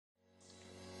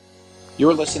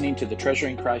You're listening to the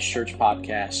Treasuring Christ Church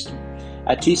podcast.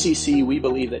 At TCC, we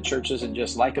believe that church isn't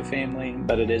just like a family,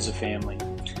 but it is a family.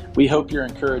 We hope you're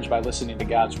encouraged by listening to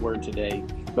God's Word today,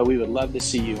 but we would love to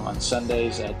see you on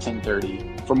Sundays at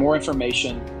 10:30. For more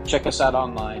information, check us out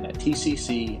online at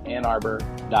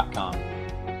tccannarbor.com.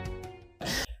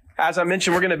 As I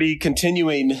mentioned, we're going to be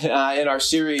continuing in our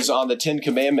series on the Ten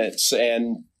Commandments,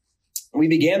 and we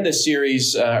began this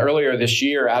series earlier this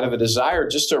year out of a desire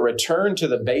just to return to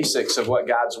the basics of what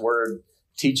God's Word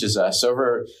teaches us.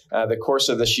 Over the course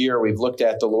of this year, we've looked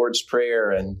at the Lord's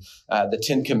Prayer and the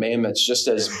Ten Commandments just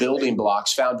as building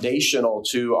blocks, foundational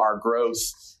to our growth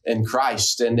in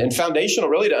Christ, and foundational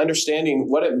really to understanding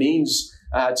what it means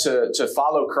to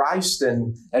follow Christ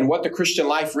and what the Christian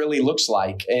life really looks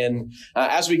like. And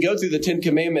as we go through the Ten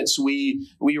Commandments, we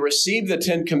receive the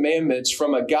Ten Commandments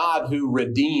from a God who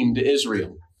redeemed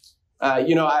Israel.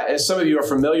 As some of you are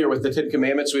familiar with the Ten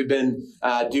Commandments, we've been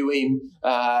doing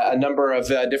a number of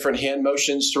different hand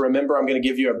motions to remember. I'm going to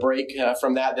give you a break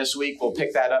from that this week. We'll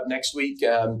pick that up next week.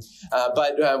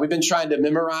 But we've been trying to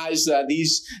memorize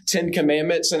these Ten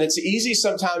Commandments, and it's easy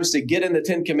sometimes to get in the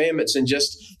Ten Commandments and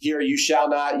just hear, you shall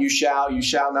not, you shall not, you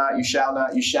shall not,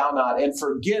 you shall not, and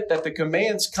forget that the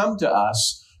commands come to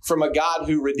us from a God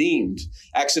who redeemed.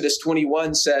 Exodus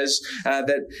 21 says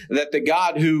that the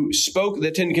God who spoke the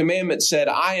Ten Commandments said,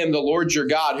 I am the Lord your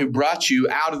God who brought you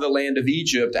out of the land of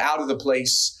Egypt, out of the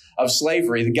place of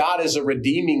slavery. The God is a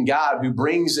redeeming God who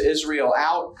brings Israel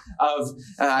out of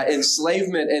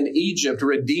enslavement in Egypt,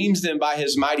 redeems them by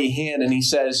his mighty hand. And he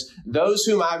says, those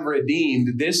whom I've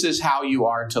redeemed, this is how you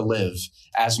are to live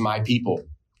as my people.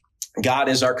 God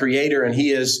is our creator and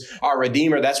he is our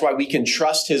redeemer. That's why we can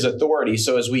trust his authority.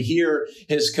 So as we hear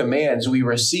his commands, we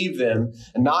receive them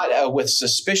not with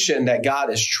suspicion that God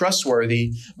is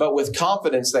trustworthy, but with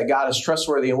confidence that God is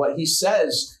trustworthy. And what he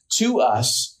says to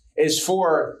us is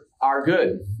for our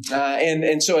good.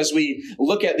 And so as we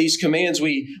look at these commands,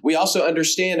 we also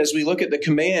understand as we look at the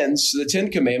commands, the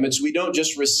Ten Commandments, we don't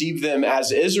just receive them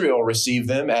as Israel received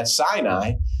them at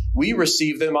Sinai. We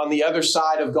receive them on the other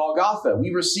side of Golgotha.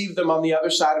 We receive them on the other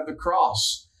side of the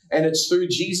cross. And it's through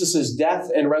Jesus' death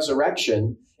and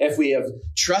resurrection, if we have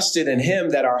trusted in him,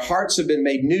 that our hearts have been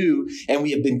made new and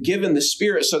we have been given the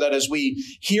Spirit, so that as we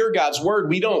hear God's word,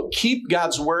 we don't keep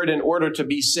God's word in order to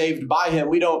be saved by him.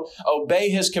 We don't obey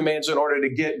his commands in order to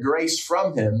get grace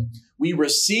from him. We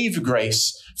receive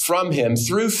grace from him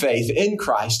through faith in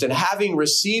Christ. And having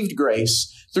received grace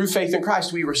through faith in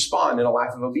Christ, we respond in a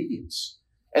life of obedience.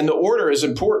 And the order is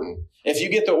important. If you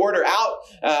get the order out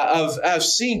of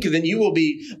sync, then you will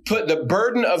be the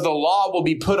burden of the law will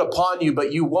be put upon you,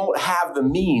 but you won't have the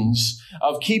means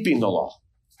of keeping the law.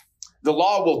 The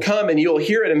law will come and you'll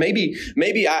hear it. And maybe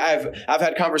I've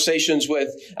had conversations with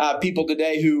people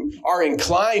today who are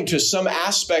inclined to some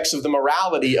aspects of the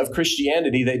morality of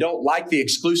Christianity. They don't like the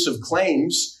exclusive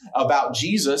claims about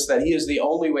Jesus, that he is the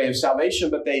only way of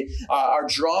salvation, but they are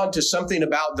drawn to something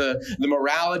about the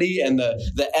morality and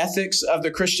the ethics of the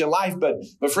Christian life. But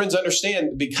friends,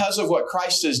 understand, because of what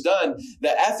Christ has done,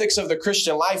 the ethics of the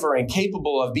Christian life are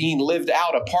incapable of being lived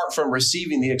out apart from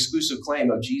receiving the exclusive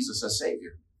claim of Jesus as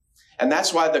Savior. And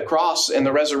that's why the cross and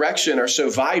the resurrection are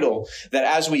so vital, that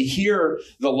as we hear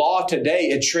the law today,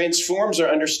 it transforms our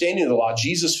understanding of the law.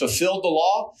 Jesus fulfilled the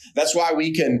law. That's why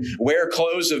we can wear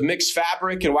clothes of mixed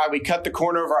fabric and why we cut the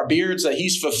corner of our beards, that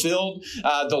he's fulfilled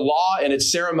the law in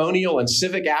its ceremonial and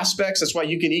civic aspects. That's why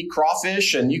you can eat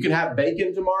crawfish and you can have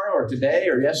bacon tomorrow or today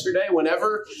or yesterday,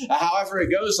 whenever, however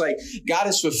it goes. Like, God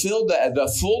has fulfilled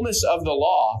the fullness of the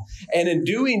law. And in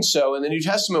doing so, in the New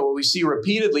Testament, what we see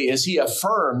repeatedly is he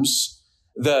affirms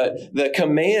the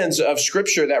commands of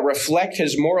Scripture that reflect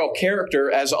his moral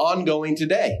character as ongoing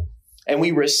today. And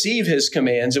we receive his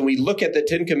commands and we look at the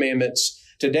Ten Commandments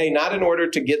today, not in order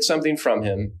to get something from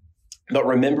him, but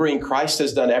remembering Christ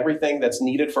has done everything that's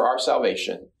needed for our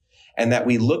salvation, and that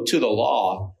we look to the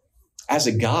law as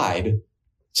a guide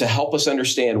to help us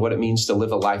understand what it means to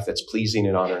live a life that's pleasing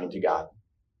and honoring to God.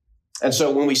 And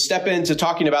so when we step into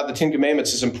talking about the Ten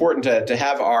Commandments, it's important to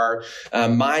have our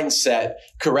mindset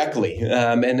correctly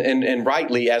and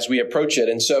rightly as we approach it.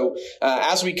 And so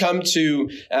as we come to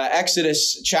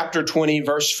Exodus chapter 20,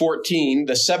 verse 14,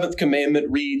 the seventh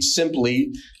commandment reads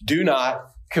simply, do not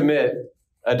commit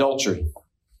adultery.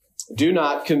 Do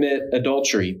not commit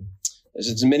adultery.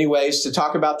 There's many ways to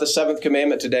talk about the seventh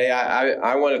commandment today.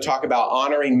 I want to talk about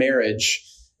honoring marriage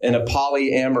in a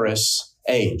polyamorous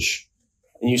age.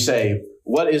 And you say,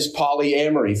 what is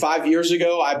polyamory? 5 years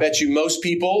ago, I bet you most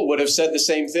people would have said the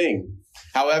same thing.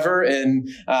 However, in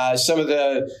some of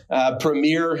the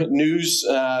premier news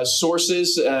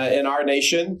sources in our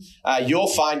nation, you'll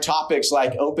find topics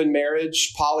like open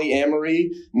marriage, polyamory,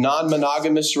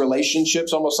 non-monogamous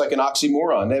relationships, almost like an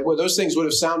oxymoron. Those things would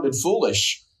have sounded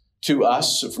foolish to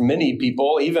us, for many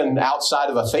people, even outside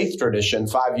of a faith tradition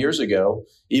 5 years ago,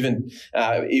 even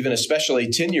especially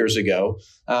 10 years ago.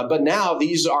 But now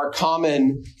these are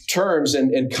common terms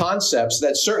and concepts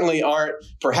that certainly aren't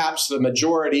perhaps the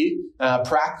majority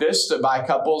practiced by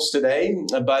couples today,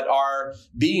 but are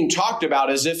being talked about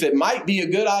as if it might be a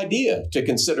good idea to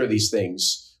consider these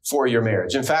things for your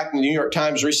marriage. In fact, the New York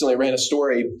Times recently ran a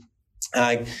story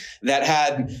that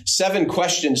had 7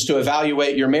 questions to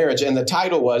evaluate your marriage. And the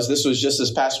title was, this was just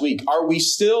this past week, "Are we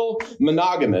still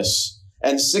monogamous?"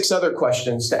 And 6 other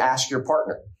questions to ask your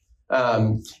partner.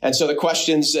 And so the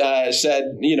questions said,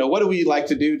 what do we like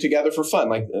to do together for fun?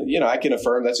 Like, I can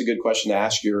affirm that's a good question to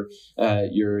ask your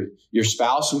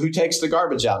spouse. Who takes the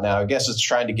garbage out now? I guess it's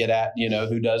trying to get at,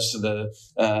 who does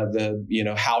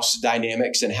the house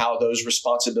dynamics and how those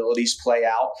responsibilities play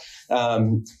out.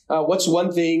 What's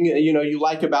one thing, you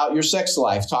like about your sex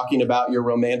life? Talking about your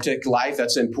romantic life.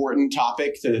 That's an important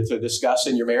topic to discuss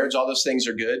in your marriage. All those things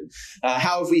are good.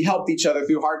 How have we helped each other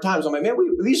through hard times? I'm like, man,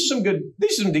 these are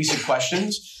some decent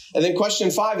questions. And then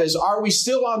question 5 is, are we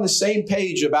still on the same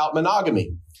page about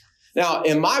monogamy? Now,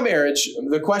 in my marriage,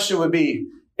 the question would be,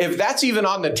 if that's even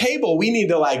on the table, we need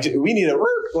to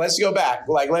let's go back.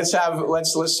 Let's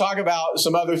talk about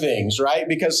some other things, right?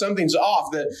 Because something's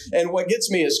off. And what gets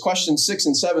me is questions 6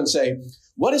 and 7 say,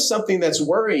 what is something that's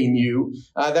worrying you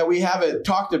that we haven't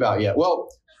talked about yet? Well,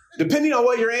 depending on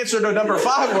what your answer to number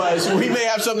 5 was, we may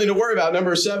have something to worry about.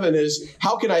 Number 7 is,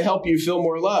 how can I help you feel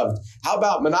more loved? How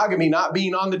about monogamy not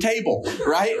being on the table,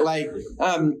 right?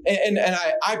 And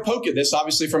I poke at this,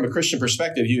 obviously, from a Christian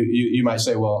perspective. You might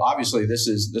say, well, obviously, this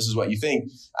is what you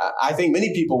think. I think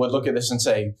many people would look at this and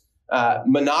say,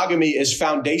 monogamy is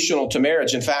foundational to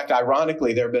marriage. In fact,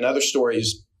 ironically, there have been other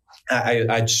stories.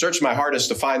 I searched my hardest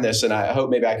to find this, and I hope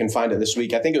maybe I can find it this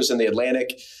week. I think it was in the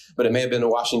Atlantic, but it may have been the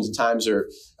Washington Times or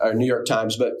New York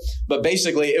Times. But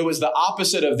basically, it was the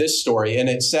opposite of this story. And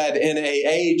it said, in an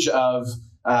age of,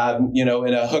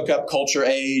 in a hookup culture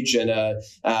age, and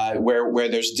where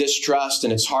there's distrust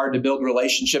and it's hard to build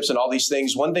relationships and all these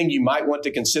things, one thing you might want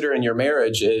to consider in your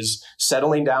marriage is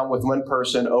settling down with one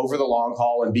person over the long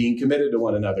haul and being committed to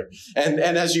one another. And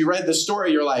as you read the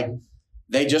story, you're like,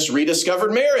 they just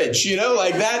rediscovered marriage,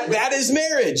 that is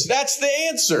marriage. That's the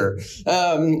answer.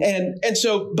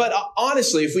 But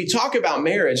honestly, if we talk about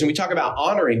marriage and we talk about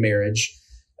honoring marriage,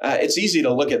 it's easy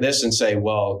to look at this and say,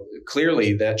 well,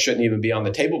 clearly that shouldn't even be on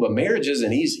the table, but marriage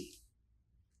isn't easy.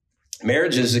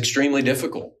 Marriage is extremely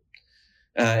difficult.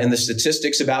 And the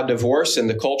statistics about divorce and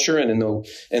the culture and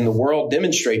in the world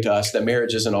demonstrate to us that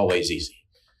marriage isn't always easy.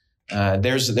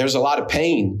 There's a lot of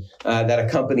pain that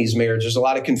accompanies marriage. There's a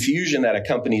lot of confusion that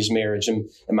accompanies marriage. And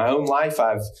in my own life,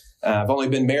 I've only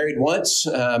been married once,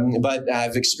 but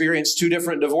I've experienced 2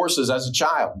 different divorces as a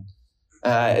child.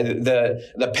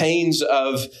 The pains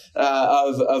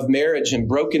of marriage and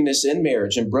brokenness in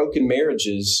marriage and broken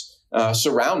marriages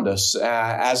surround us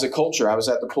as a culture. I was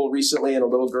at the pool recently, and a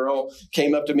little girl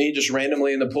came up to me just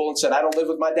randomly in the pool and said, "I don't live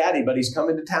with my daddy, but he's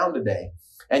coming to town today."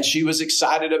 And she was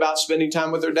excited about spending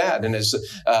time with her dad. And as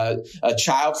a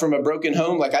child from a broken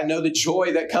home, I know the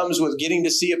joy that comes with getting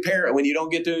to see a parent when you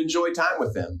don't get to enjoy time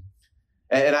with them.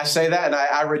 And I say that, and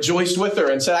I rejoiced with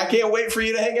her and said, "I can't wait for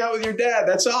you to hang out with your dad.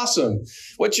 That's awesome.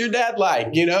 What's your dad like?"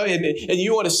 And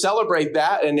you want to celebrate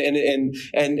that and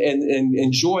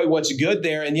enjoy what's good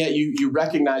there. And yet you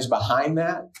recognize behind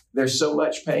that, there's so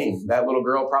much pain. That little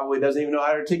girl probably doesn't even know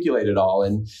how to articulate it all.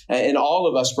 And all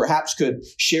of us perhaps could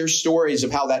share stories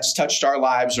of how that's touched our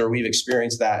lives, or we've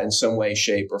experienced that in some way,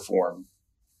 shape, or form.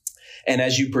 And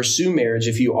as you pursue marriage,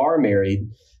 if you are married,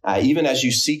 even as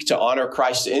you seek to honor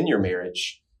Christ in your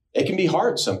marriage, it can be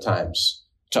hard sometimes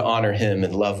to honor him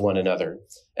and love one another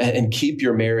and keep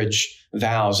your marriage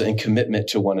vows and commitment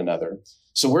to one another.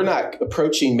 So we're not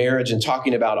approaching marriage and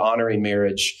talking about honoring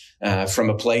marriage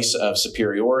from a place of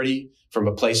superiority, from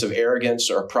a place of arrogance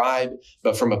or pride,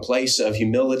 but from a place of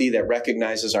humility that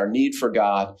recognizes our need for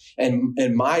God.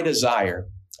 And my desire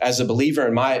as a believer,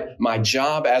 and my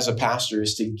job as a pastor,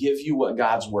 is to give you what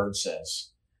God's word says.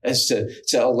 Is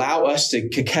to allow us to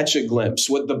catch a glimpse.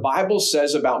 What the Bible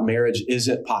says about marriage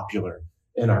isn't popular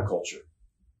in our culture.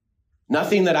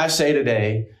 Nothing that I say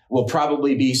today will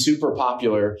probably be super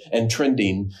popular and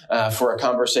trending for a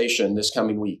conversation this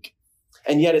coming week.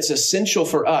 And yet it's essential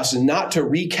for us not to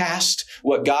recast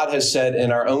what God has said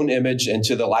in our own image and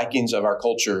to the likings of our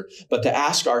culture, but to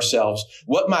ask ourselves,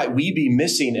 what might we be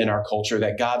missing in our culture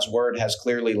that God's word has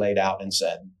clearly laid out and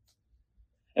said?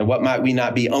 And what might we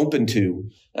not be open to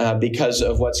because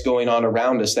of what's going on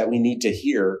around us that we need to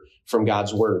hear from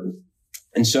God's word?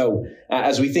 And so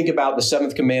as we think about the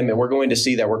seventh commandment, we're going to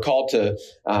see that we're called to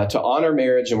honor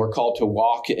marriage and we're called to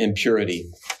walk in purity.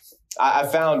 I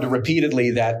found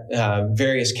repeatedly that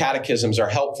various catechisms are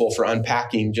helpful for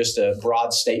unpacking just a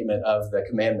broad statement of the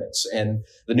commandments. And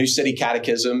the New City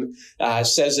Catechism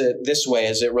says it this way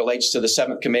as it relates to the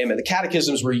seventh commandment. The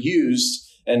catechisms were used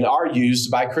and are used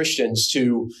by Christians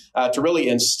to really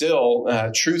instill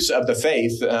truths of the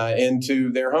faith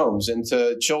into their homes,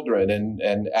 into children.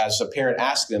 And as a parent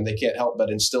asks them, they can't help but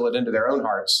instill it into their own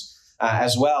hearts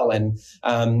as well. And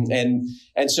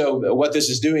so what this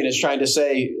is doing is trying to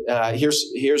say,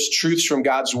 here's truths from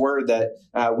God's word that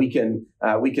we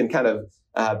can kind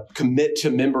of commit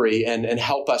to memory and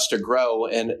help us to grow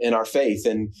in our faith.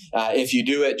 And if you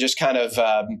do it just kind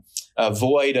of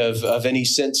void of any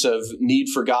sense of need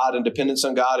for God and dependence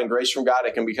on God and grace from God,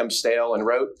 it can become stale and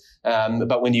rote.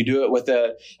 But when you do it with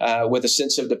a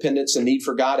sense of dependence and need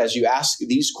for God, as you ask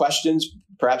these questions,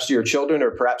 perhaps to your children or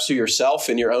perhaps to yourself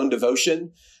in your own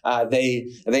devotion, they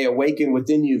awaken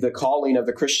within you the calling of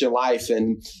the Christian life.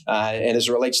 And as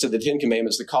it relates to the Ten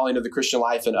Commandments, the calling of the Christian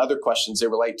life and other questions they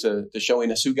relate to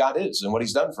showing us who God is and what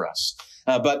he's done for us.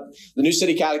 But the New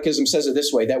City Catechism says it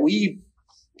this way, that we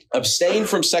abstain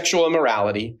from sexual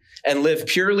immorality and live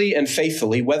purely and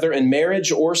faithfully, whether in marriage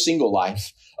or single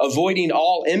life, avoiding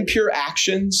all impure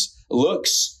actions,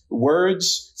 looks,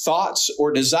 words, thoughts,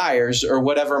 or desires, or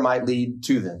whatever might lead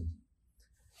to them.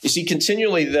 You see,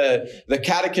 continually the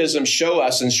catechisms show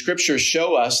us and scriptures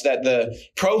show us that the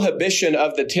prohibition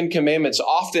of the Ten Commandments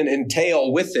often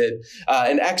entail with it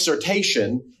an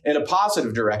exhortation in a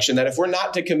positive direction, that if we're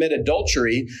not to commit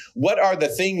adultery, what are the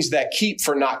things that keep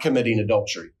for not committing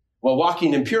adultery? Well,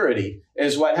 walking in purity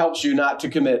is what helps you not to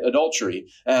commit adultery,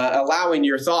 allowing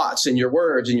your thoughts and your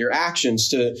words and your actions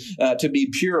to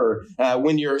be pure.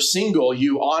 When you're single,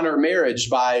 you honor marriage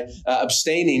by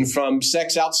abstaining from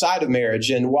sex outside of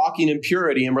marriage and walking in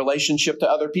purity in relationship to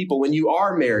other people. When you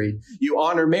are married, you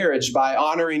honor marriage by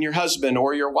honoring your husband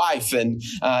or your wife and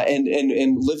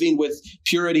living with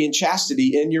purity and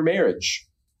chastity in your marriage.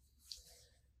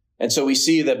 And so we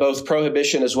see that both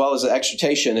prohibition as well as the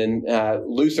exhortation. And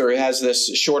Luther has this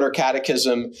shorter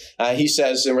catechism. He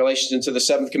says in relation to the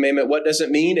seventh commandment, what does it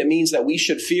mean? It means that we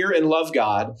should fear and love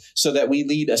God so that we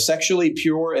lead a sexually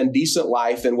pure and decent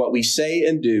life in what we say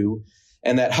and do,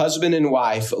 and that husband and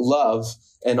wife love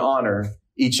and honor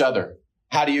each other.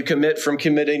 How do you commit from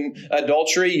committing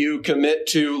adultery? You commit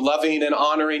to loving and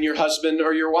honoring your husband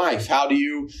or your wife. How do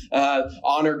you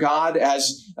honor God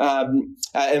as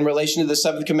in relation to the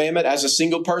seventh commandment? As a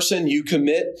single person, you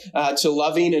commit to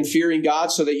loving and fearing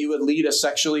God so that you would lead a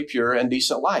sexually pure and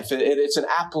decent life. It's an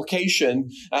application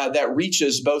that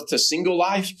reaches both to single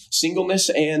life, singleness,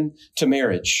 and to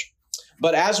marriage.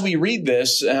 But as we read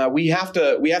this, we have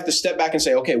to step back and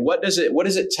say, okay, what is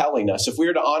it telling us? If we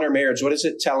were to honor marriage, what is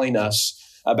it telling us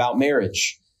about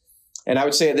marriage? And I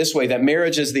would say it this way, that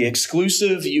marriage is the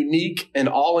exclusive, unique, and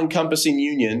all-encompassing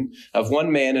union of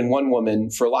one man and one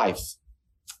woman for life.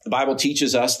 The Bible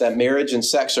teaches us that marriage and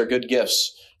sex are good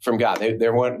gifts from God. They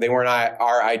weren't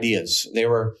our ideas. They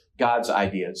were God's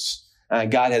ideas.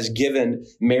 God has given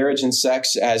marriage and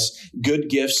sex as good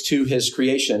gifts to his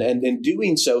creation. And in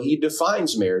doing so, he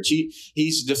defines marriage.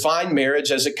 He's defined marriage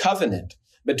as a covenant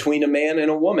between a man and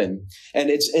a woman.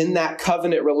 And it's in that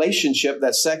covenant relationship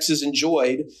that sex is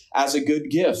enjoyed as a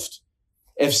good gift.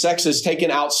 If sex is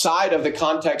taken outside of the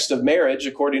context of marriage,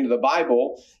 according to the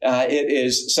Bible, it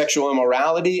is sexual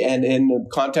immorality, and in the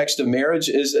context of marriage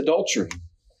is adultery.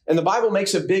 And the Bible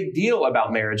makes a big deal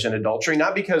about marriage and adultery,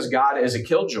 not because God is a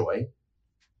killjoy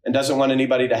and doesn't want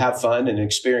anybody to have fun and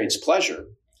experience pleasure,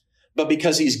 but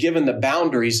because he's given the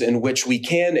boundaries in which we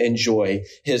can enjoy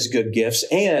his good gifts.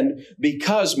 And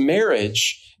because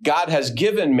marriage, God has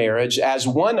given marriage as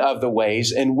one of the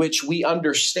ways in which we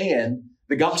understand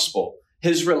the gospel,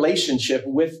 his relationship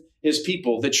with his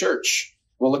people, the church.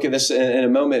 We'll look at this in a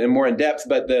moment and more in depth,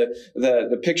 but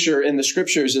the picture in the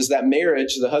scriptures is that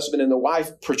marriage, the husband and the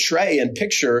wife, portray and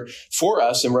picture for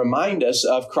us and remind us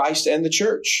of Christ and the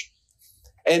church.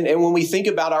 And when we think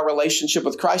about our relationship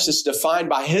with Christ, it's defined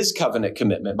by his covenant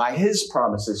commitment, by his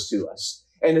promises to us.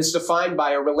 And it's defined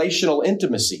by a relational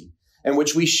intimacy in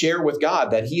which we share with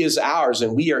God that he is ours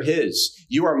and we are his.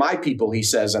 You are my people, he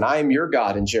says, and I am your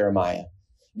God in Jeremiah.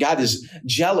 God is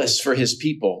jealous for his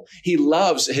people. He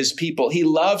loves his people. He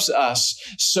loves us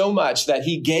so much that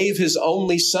he gave his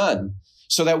only son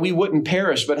so that we wouldn't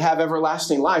perish but have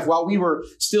everlasting life. While we were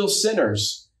still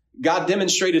sinners, God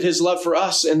demonstrated his love for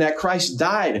us in that Christ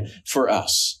died for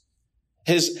us.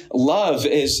 His love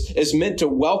is meant to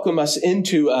welcome us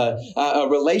into a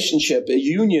relationship, a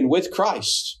union with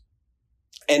Christ.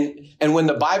 And when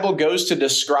the Bible goes to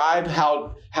describe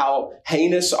how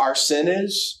heinous our sin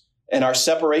is and our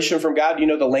separation from God, you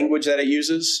know the language that it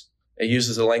uses? It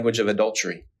uses the language of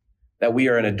adultery, that we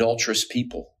are an adulterous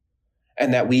people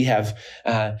and that we have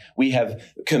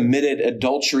committed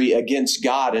adultery against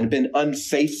God and been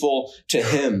unfaithful to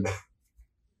him.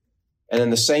 And in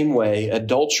the same way,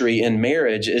 adultery in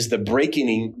marriage is the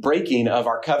breaking of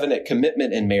our covenant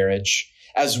commitment in marriage,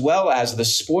 as well as the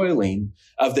spoiling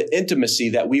of the intimacy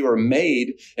that we were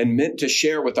made and meant to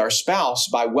share with our spouse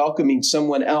by welcoming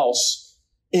someone else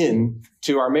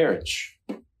into our marriage.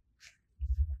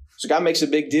 So God makes a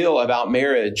big deal about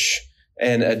marriage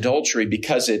and adultery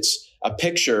because it's a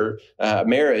picture,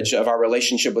 marriage, of our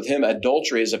relationship with him.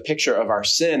 Adultery is a picture of our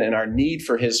sin and our need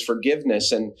for his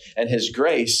forgiveness and his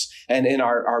grace. And in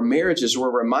our marriages,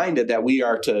 we're reminded that we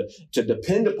are to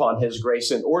depend upon his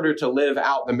grace in order to live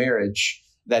out the marriage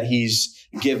that he's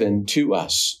given to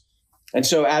us. And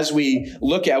so as we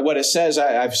look at what it says,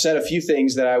 I've said a few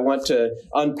things that I want to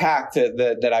unpack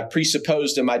that I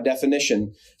presupposed in my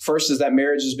definition. First is that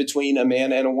marriage is between a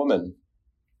man and a woman.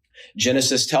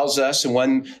 Genesis tells us in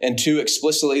 1 and 2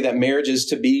 explicitly that marriage is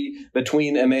to be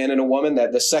between a man and a woman,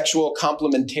 that the sexual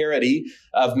complementarity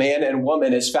of man and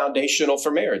woman is foundational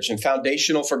for marriage and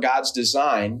foundational for God's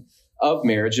design of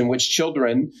marriage in which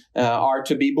children are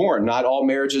to be born. Not all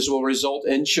marriages will result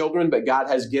in children, but God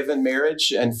has given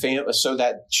marriage and family so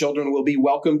that children will be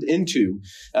welcomed into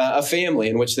a family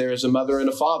in which there is a mother and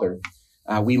a father.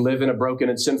 We live in a broken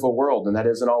and sinful world, and that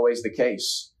isn't always the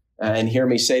case. And hear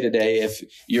me say today, if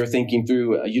you're thinking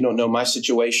through, you don't know my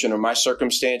situation or my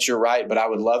circumstance, you're right, but I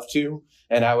would love to.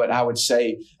 And I would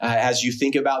say, as you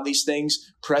think about these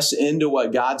things, press into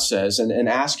what God says and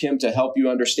ask him to help you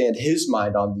understand his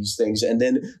mind on these things, and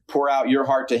then pour out your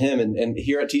heart to him. And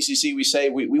here at TCC, we say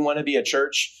we want to be a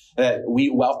church that we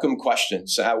welcome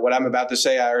questions. What I'm about to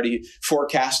say, I already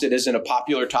forecasted isn't a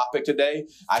popular topic today.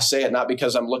 I say it not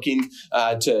because I'm looking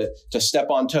to step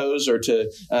on toes or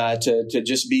to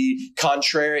just be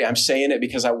contrary. I'm saying it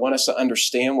because I want us to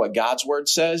understand what God's word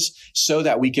says so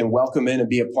that we can welcome in and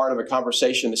be a part of a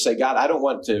conversation to say, God, I don't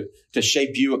want to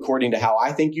shape you according to how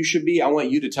I think you should be. I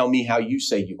want you to tell me how you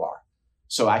say you are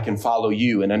so I can follow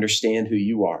you and understand who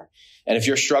you are. And if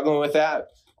you're struggling with that,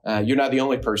 you're not the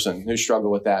only person who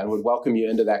struggled with that, and would welcome you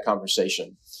into that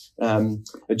conversation.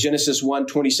 Genesis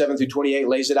 1:27-28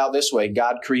 lays it out this way.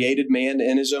 God created man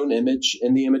in his own image.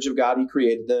 In the image of God, he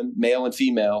created them. Male and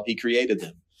female, he created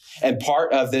them. And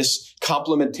part of this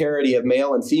complementarity of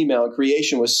male and female in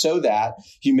creation was so that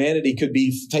humanity could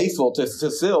be faithful to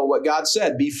fulfill what God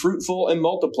said. Be fruitful and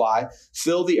multiply,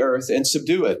 fill the earth and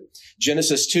subdue it.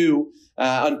 Genesis 2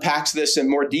 unpacks this in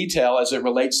more detail as it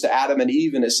relates to Adam and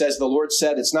Eve. And it says, the Lord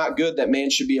said, it's not good that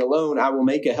man should be alone. I will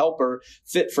make a helper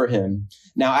fit for him.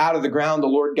 Now out of the ground, the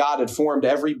Lord God had formed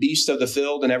every beast of the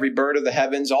field and every bird of the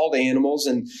heavens, all the animals.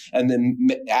 And then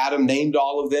Adam named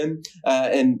all of them.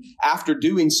 And after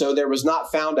doing so, there was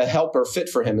not found a helper fit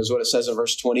for him, is what it says in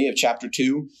verse 20 of chapter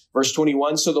 2. Verse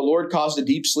 21, so the Lord caused a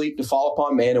deep sleep to fall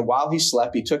upon man. And while he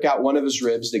slept, he took out one of his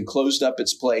ribs and closed up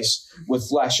its place with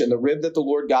flesh. And the rib that the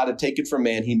Lord God had taken from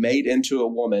man, he made into a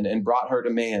woman and brought her to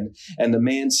man. And the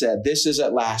man said, this is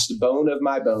at last bone of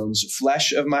my bones,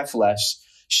 flesh of my flesh.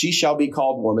 She shall be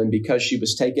called woman because she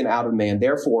was taken out of man.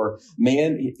 Therefore,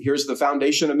 man, here's the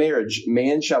foundation of marriage.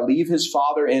 Man shall leave his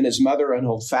father and his mother and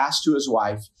hold fast to his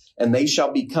wife, and they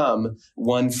shall become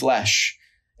one flesh.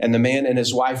 And the man and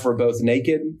his wife were both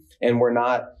naked and were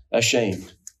not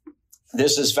ashamed.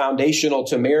 This is foundational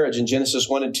to marriage in Genesis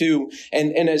 1 and 2.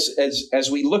 And as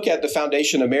we look at the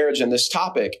foundation of marriage and this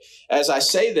topic, as I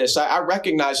say this, I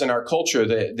recognize in our culture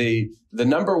that the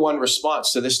number one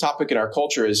response to this topic in our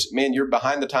culture is, man, you're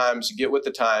behind the times, get with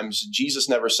the times. Jesus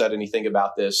never said anything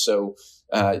about this. So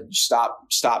stop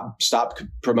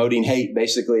promoting hate,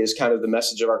 basically, is kind of the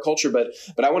message of our culture. But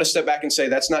I want to step back and say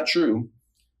that's not true.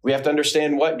 We have to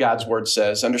understand what God's word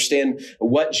says, understand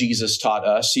what Jesus taught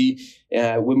us.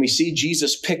 When we see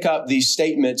Jesus pick up these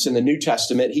statements in the New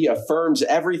Testament, he affirms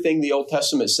everything the Old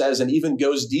Testament says and even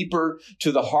goes deeper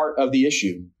to the heart of the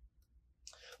issue.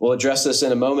 We'll address this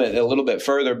in a moment a little bit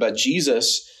further, but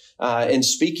Jesus, in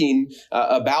speaking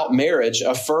about marriage,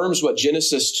 affirms what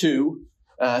Genesis 2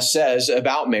 says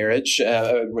about marriage,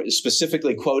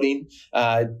 specifically quoting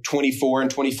 24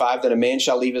 and 25, that a man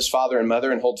shall leave his father and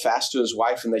mother and hold fast to his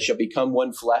wife, and they shall become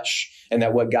one flesh, and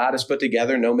that what God has put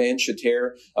together, no man should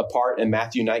tear apart, in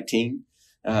Matthew 19.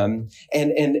 And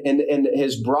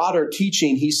his broader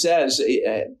teaching, he says,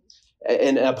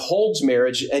 and upholds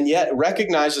marriage, and yet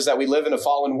recognizes that we live in a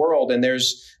fallen world. And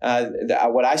there's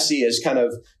what I see as kind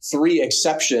of three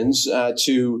exceptions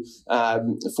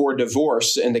for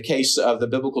divorce in the case of the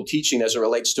biblical teaching as it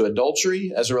relates to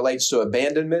adultery, as it relates to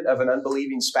abandonment of an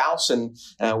unbelieving spouse, and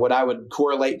what I would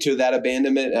correlate to that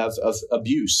abandonment of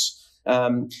abuse.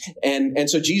 And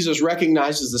so Jesus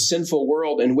recognizes the sinful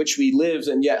world in which we live,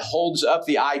 and yet holds up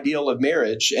the ideal of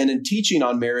marriage. And in teaching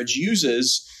on marriage,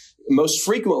 uses most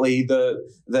frequently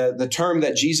the term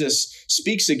that Jesus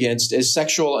speaks against is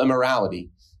sexual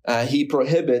immorality. He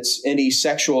prohibits any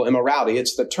sexual immorality.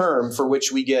 It's the term for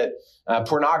which we get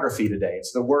pornography today.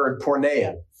 It's the word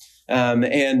porneia.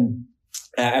 And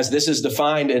as this is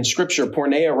defined in Scripture,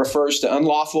 porneia refers to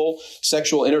unlawful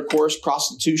sexual intercourse,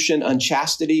 prostitution,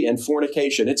 unchastity, and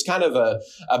fornication. It's kind of a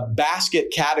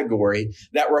basket category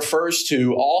that refers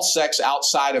to all sex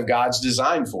outside of God's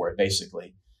design for it,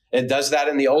 basically. It does that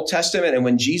in the Old Testament. And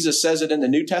when Jesus says it in the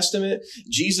New Testament,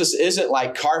 Jesus isn't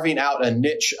like carving out a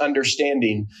niche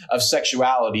understanding of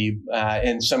sexuality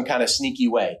in some kind of sneaky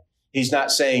way. He's not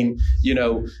saying,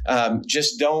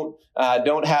 just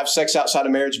don't have sex outside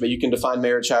of marriage, but you can define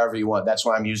marriage however you want. That's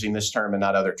why I'm using this term and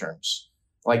not other terms.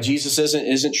 Like Jesus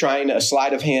isn't trying a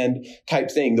sleight of hand type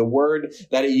thing. The word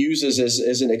that he uses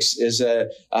is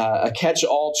a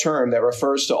catch-all term that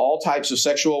refers to all types of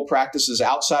sexual practices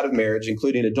outside of marriage,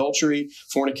 including adultery,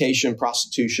 fornication,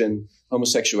 prostitution,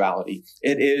 homosexuality.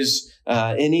 It is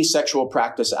any sexual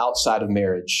practice outside of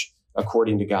marriage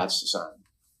according to God's design.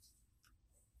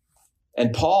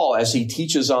 And Paul, as he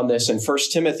teaches on this in 1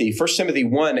 Timothy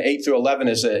 1, 8 through 11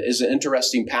 is an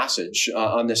interesting passage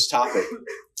on this topic,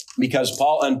 because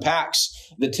Paul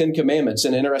unpacks the 10 Commandments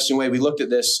in an interesting way. We looked at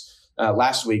this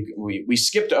last week. We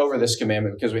skipped over this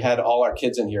commandment because we had all our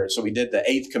kids in here. So we did the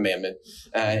 8th commandment.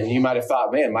 And you might have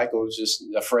thought, man, Michael was just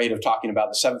afraid of talking about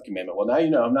the 7th commandment. Well, now you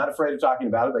know I'm not afraid of talking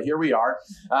about it, but here we are.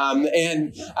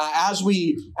 As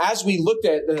we looked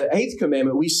at the 8th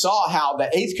commandment, we saw how the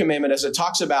 8th commandment, as it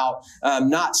talks about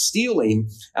not stealing,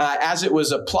 as it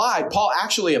was applied, Paul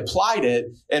actually applied it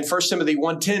in 1 Timothy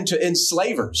 1:10 to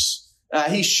enslavers.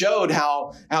 He showed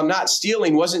how not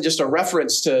stealing wasn't just a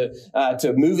reference to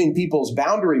moving people's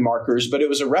boundary markers, but it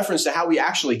was a reference to how we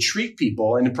actually treat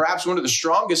people, and perhaps one of the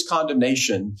strongest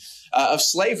condemnation of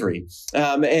slavery.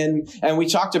 And we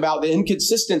talked about the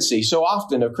inconsistency so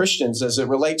often of Christians as it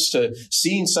relates to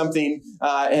seeing something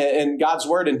in God's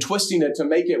word and twisting it to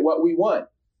make it what we want.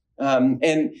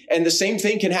 And the same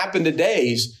thing can happen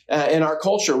today in our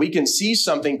culture. We can see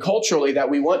something culturally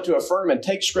that we want to affirm and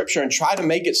take Scripture and try to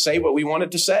make it say what we want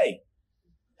it to say.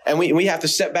 And we have to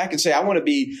step back and say, I want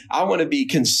to be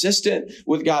consistent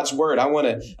with God's word. I want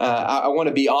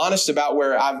to be honest about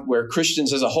where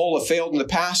Christians as a whole have failed in the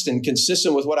past, and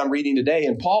consistent with what I'm reading today.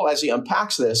 And Paul, as he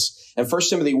unpacks this in 1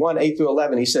 Timothy 1, 8 through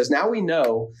 11, he says, now we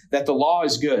know that the law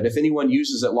is good if anyone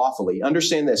uses it lawfully.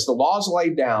 Understand this, the law is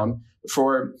laid down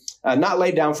not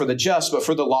laid down for the just, but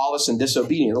for the lawless and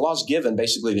disobedient. The law is given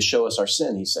basically to show us our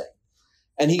sin, he's saying.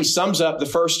 And he sums up the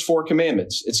first 4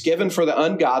 commandments. It's given for the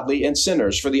ungodly and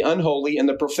sinners, for the unholy and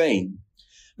the profane.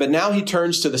 But now he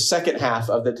turns to the second half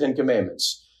of the 10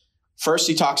 commandments. First,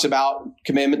 he talks about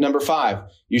commandment number 5.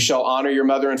 You shall honor your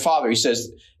mother and father. He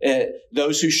says,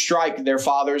 those who strike their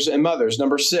fathers and mothers.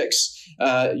 Number 6,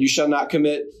 you shall not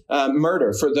commit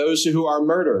murder, for those who are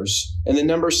murderers. And then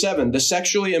number 7, the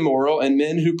sexually immoral and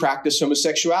men who practice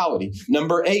homosexuality.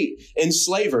 Number 8,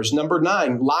 enslavers. Number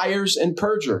 9, liars and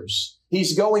perjurers.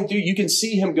 He's going through, you can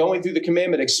see him going through the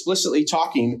commandment, explicitly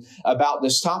talking about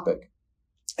this topic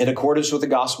in accordance with the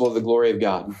gospel of the glory of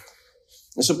God.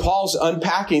 And so Paul's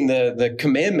unpacking the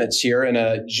commandments here in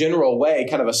a general way,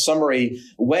 kind of a summary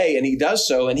way, and he does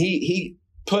so, and he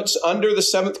puts under the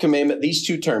 7th commandment these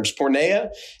 2 terms, porneia,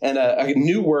 and a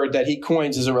new word that he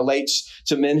coins as it relates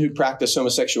to men who practice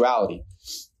homosexuality.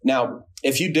 Now,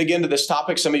 if you dig into this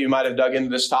topic, some of you might have dug into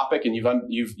this topic, and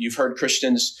you've heard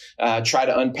Christians try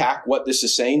to unpack what this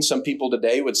is saying. Some people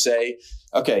today would say,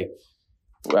 okay,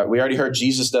 we already heard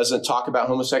Jesus doesn't talk about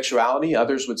homosexuality.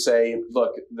 Others would say,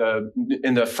 look,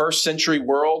 in the first century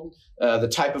world, the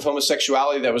type of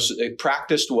homosexuality that was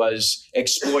practiced was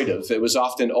exploitive. It was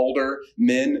often older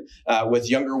men with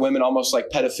younger women, almost like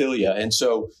pedophilia. And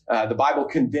so the Bible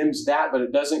condemns that, but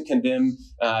it doesn't condemn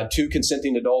 2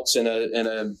 consenting adults in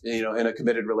a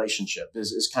committed relationship.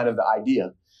 Is kind of the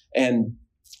idea. And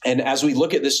And as we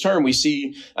look at this term, we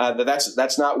see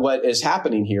that's not what is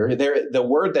happening here. The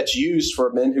word that's used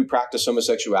for men who practice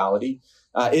homosexuality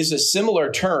is a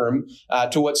similar term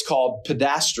to what's called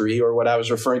pedastry, or what I was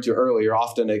referring to earlier,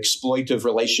 often an exploitive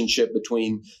relationship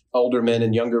between older men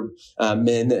and younger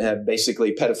men,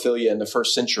 basically pedophilia in the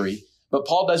first century. But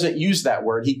Paul doesn't use that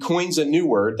word. He coins a new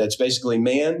word that's basically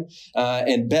man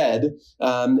and bed.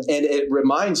 And it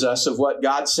reminds us of what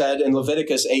God said in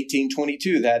Leviticus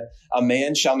 18:22, that a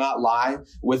man shall not lie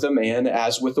with a man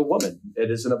as with a woman.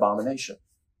 It is an abomination.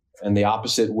 And the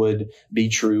opposite would be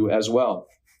true as well.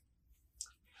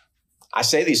 I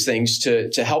say these things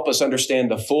to help us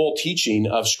understand the full teaching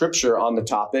of Scripture on the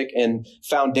topic, and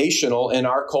foundational in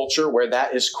our culture where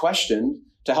that is questioned,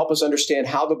 to help us understand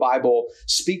how the Bible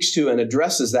speaks to and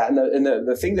addresses that. And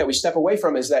the thing that we step away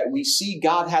from is that we see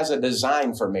God has a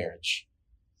design for marriage.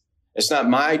 It's not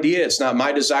my idea. It's not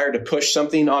my desire to push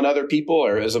something on other people,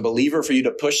 or as a believer for you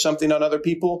to push something on other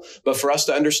people, but for us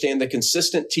to understand the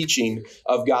consistent teaching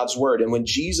of God's word. And when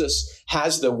Jesus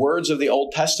has the words of the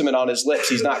Old Testament on his lips,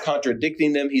 he's not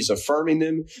contradicting them. He's affirming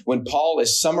them. When Paul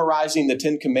is summarizing the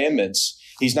 10 Commandments,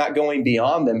 he's not going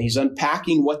beyond them. He's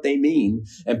unpacking what they mean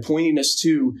and pointing us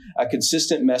to a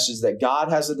consistent message that God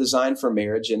has a design for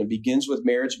marriage, and it begins with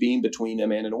marriage being between a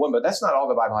man and a woman. But that's not all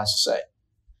the Bible has to say.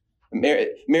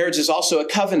 Marriage is also a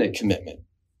covenant commitment.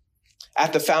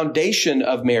 At the foundation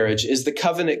of marriage is the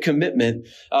covenant commitment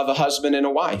of a husband and a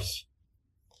wife.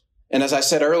 And as I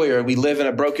said earlier, we live in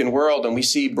a broken world, and we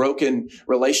see broken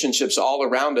relationships all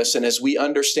around us. And as we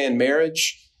understand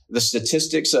marriage, the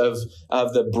statistics of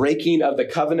the breaking of the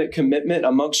covenant commitment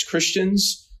amongst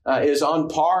Christians is on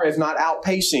par, if not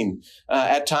outpacing,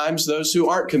 at times those who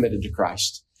aren't committed to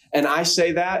Christ. And I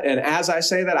say that, and as I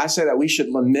say that we should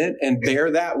lament and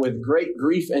bear that with great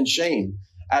grief and shame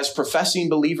as professing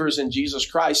believers in Jesus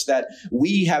Christ, that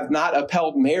we have not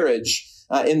upheld marriage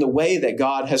in the way that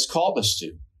God has called us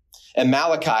to. And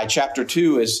Malachi chapter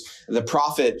 2, is the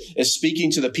prophet is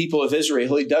speaking to the people of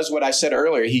Israel. He does what I said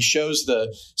earlier. He shows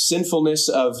the sinfulness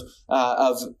of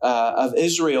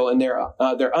Israel and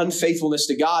their unfaithfulness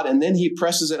to God, and then he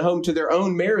presses it home to their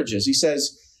own marriages. He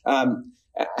says,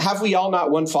 have we all not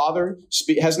one Father?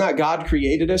 Has not God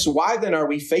created us? Why then are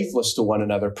we faithless to one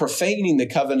another, profaning the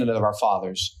covenant of our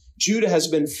fathers? Judah has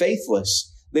been faithless.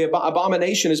 The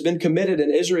abomination has been committed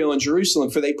in Israel and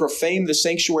Jerusalem, for they profane the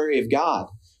sanctuary of God,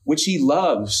 which he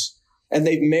loves. And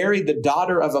they've married the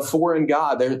daughter of a foreign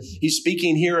god. He's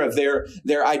speaking here of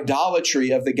their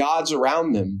idolatry of the gods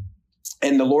around them.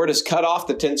 And the Lord has cut off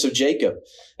the tents of Jacob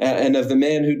and of the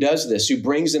man who does this, who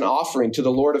brings an offering to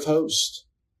the Lord of hosts.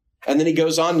 And then he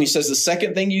goes on and he says, the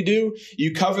second thing you do,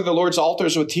 you cover the Lord's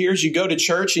altars with tears. You go to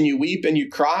church and you weep and you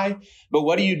cry. But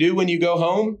what do you do when you go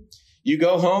home? You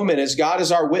go home, and as God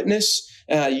is our witness,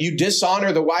 you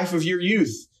dishonor the wife of your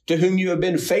youth, to whom you have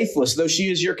been faithless, though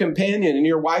she is your companion and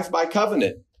your wife by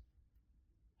covenant.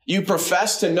 You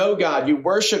profess to know God, you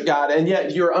worship God, and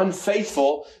yet you're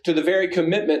unfaithful to the very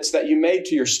commitments that you made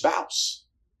to your spouse.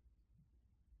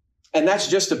 And that's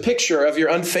just a picture of your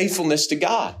unfaithfulness to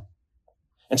God.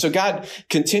 And so God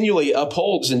continually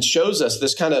upholds and shows us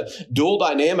this kind of dual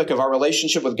dynamic of our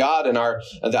relationship with God and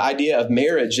the idea of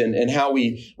marriage, and how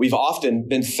we've often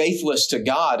been faithless to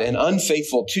God and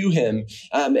unfaithful to him.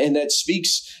 And that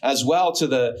speaks as well to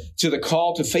the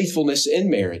call to faithfulness in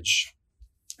marriage.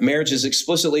 Marriage is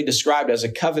explicitly described as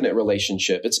a covenant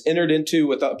relationship. It's entered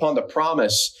into upon the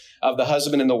promise of the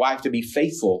husband and the wife to be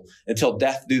faithful until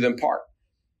death do them part.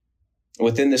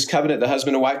 Within this covenant, the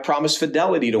husband and wife promise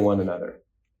fidelity to one another.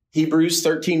 Hebrews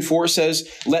 13:4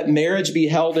 says, let marriage be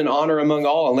held in honor among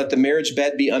all, and let the marriage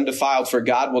bed be undefiled, for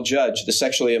God will judge the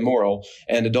sexually immoral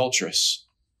and adulterous.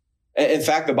 In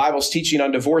fact, the Bible's teaching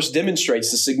on divorce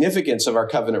demonstrates the significance of our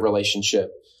covenant relationship.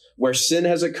 Where sin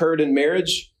has occurred in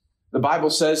marriage, the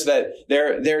Bible says that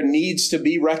there needs to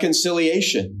be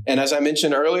reconciliation. And as I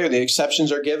mentioned earlier, the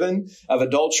exceptions are given of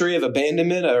adultery, of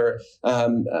abandonment,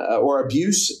 or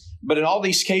abuse. But in all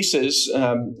these cases,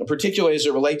 particularly as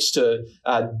it relates to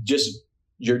just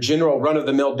your general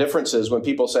run-of-the-mill differences, when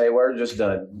people say, we're just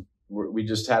done, we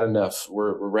just had enough,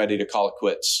 we're ready to call it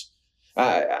quits.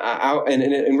 And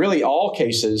in really all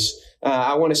cases,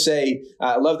 I want to say,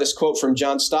 I love this quote from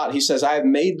John Stott. He says, I have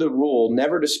made the rule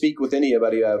never to speak with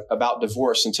anybody about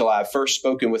divorce until I have first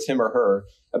spoken with him or her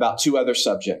about two other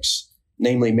subjects,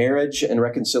 namely marriage and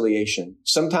reconciliation.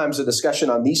 Sometimes a discussion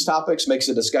on these topics makes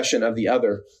a discussion of the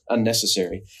other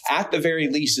unnecessary. At the very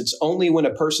least, it's only when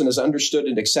a person has understood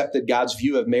and accepted God's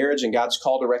view of marriage and God's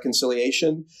call to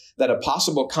reconciliation that a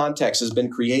possible context has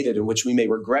been created in which we may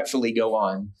regretfully go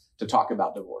on to talk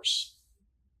about divorce.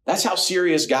 That's how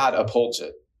serious God upholds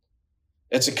it.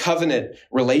 It's a covenant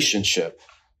relationship.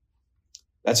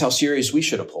 That's how serious we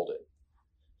should uphold it.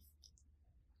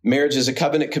 Marriage is a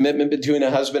covenant commitment between a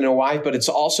husband and a wife, but it's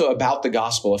also about the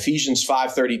gospel. Ephesians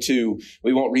 5:32,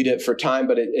 we won't read it for time,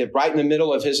 but right in the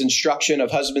middle of his instruction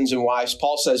of husbands and wives,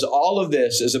 Paul says all of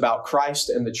this is about Christ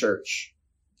and the church.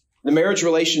 The marriage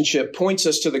relationship points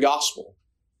us to the gospel.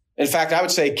 In fact, I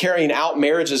would say carrying out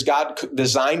marriage as God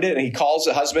designed it, and he calls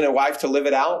a husband and wife to live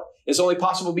it out, is only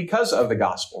possible because of the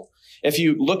gospel. If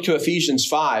you look to Ephesians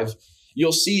 5,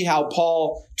 you'll see how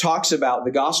Paul talks about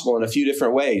the gospel in a few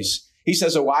different ways. He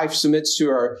says a wife submits to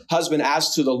her husband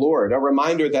as to the Lord, a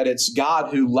reminder that it's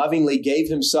God who lovingly gave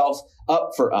himself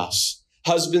up for us.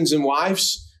 Husbands and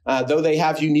wives, though they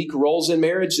have unique roles in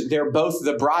marriage, they're both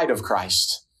the bride of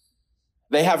Christ.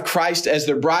 They have Christ as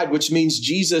their bride, which means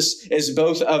Jesus is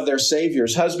both of their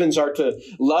saviors. Husbands are to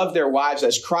love their wives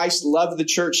as Christ loved the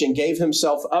church and gave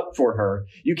himself up for her.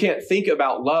 You can't think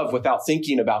about love without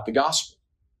thinking about the gospel.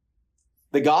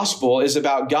 The gospel is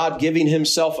about God giving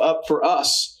himself up for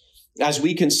us. As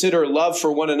we consider love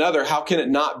for one another, how can it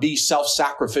not be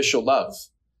self-sacrificial love?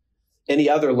 Any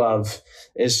other love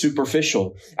is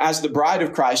superficial. As the bride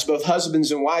of Christ, both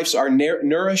husbands and wives are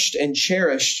nourished and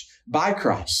cherished by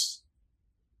Christ.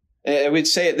 I would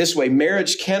say it this way: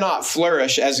 marriage cannot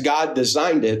flourish as God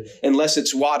designed it unless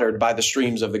it's watered by the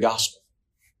streams of the gospel.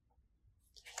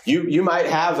 You might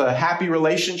have a happy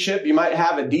relationship. You might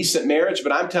have a decent marriage,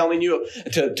 but I'm telling you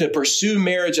to pursue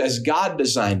marriage as God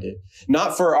designed it,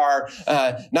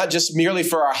 not just merely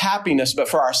for our happiness, but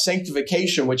for our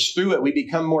sanctification, which through it we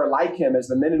become more like him as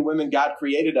the men and women God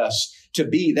created us to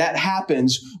be. That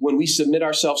happens when we submit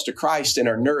ourselves to Christ and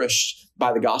are nourished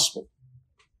by the gospel.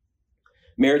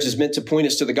 Marriage is meant to point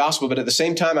us to the gospel, but at the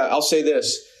same time, I'll say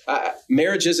this,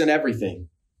 marriage isn't everything.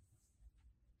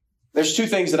 There's two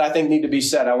things that I think need to be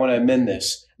said. I want to amend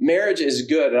this. Marriage is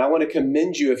good, and I want to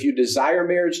commend you if you desire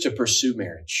marriage to pursue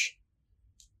marriage.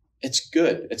 It's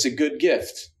good. It's a good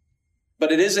gift.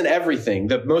 But it isn't everything.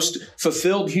 The most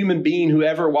fulfilled human being who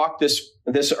ever walked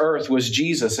this earth was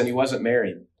Jesus, and he wasn't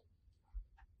married.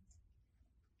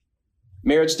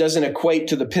 Marriage doesn't equate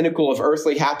to the pinnacle of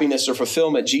earthly happiness or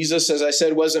fulfillment. Jesus, as I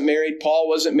said, wasn't married. Paul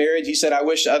wasn't married. He said, I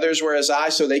wish others were as I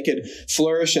so they could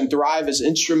flourish and thrive as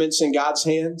instruments in God's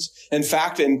hands. In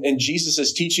fact, in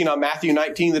Jesus' teaching on Matthew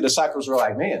 19, the disciples were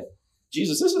like, man,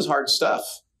 Jesus, this is hard stuff.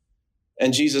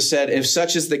 And Jesus said, if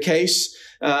such is the case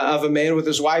of a man with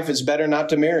his wife, it's better not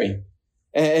to marry.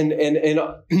 And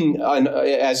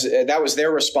as that was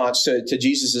their response to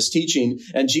Jesus' teaching.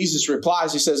 And Jesus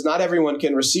replies, he says, not everyone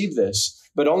can receive this,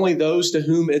 but only those to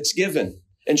whom it's given.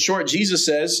 In short, Jesus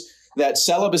says that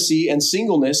celibacy and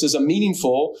singleness is a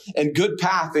meaningful and good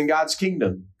path in God's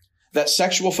kingdom. That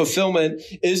sexual fulfillment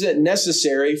isn't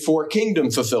necessary for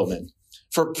kingdom fulfillment.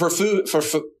 For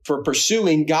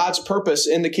pursuing God's purpose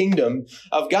in the kingdom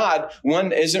of God,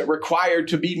 one isn't required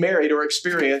to be married or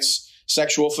experience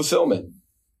sexual fulfillment.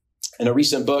 In a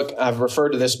recent book, I've referred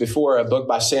to this before, a book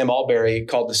by Sam Allberry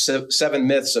called The 7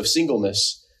 Myths of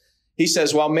Singleness. He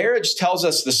says, while marriage tells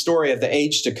us the story of the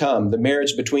age to come, the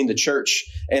marriage between the church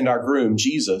and our groom,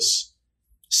 Jesus,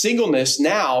 singleness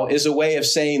now is a way of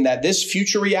saying that this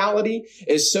future reality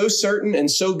is so certain and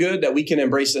so good that we can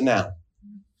embrace it now.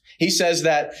 He says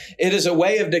that it is a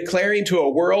way of declaring to a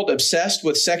world obsessed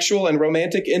with sexual and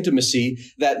romantic intimacy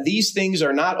that these things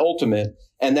are not ultimate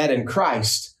and that in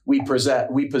Christ we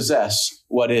possess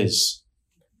what is.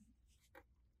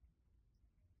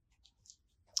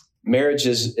 Marriage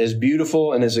is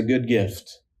beautiful and is a good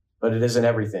gift, but it isn't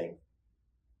everything.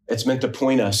 It's meant to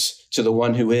point us to the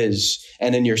one who is.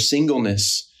 And in your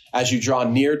singleness, as you draw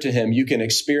near to him, you can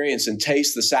experience and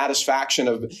taste the satisfaction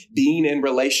of being in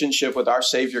relationship with our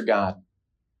Savior God,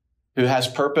 who has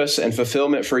purpose and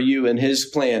fulfillment for you in his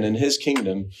plan and his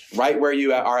kingdom, right where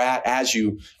you are at as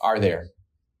you are there.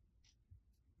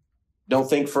 Don't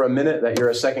think for a minute that you're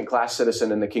a second-class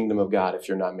citizen in the kingdom of God if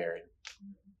you're not married.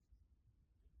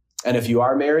 And if you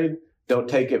are married, don't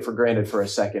take it for granted for a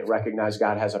second. Recognize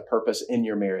God has a purpose in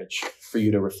your marriage for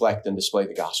you to reflect and display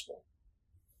the gospel.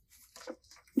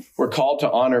 We're called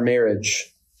to honor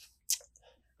marriage,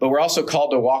 but we're also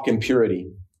called to walk in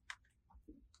purity.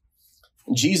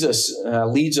 Jesus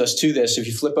leads us to this. If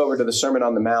you flip over to the Sermon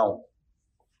on the Mount,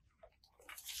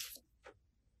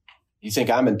 you think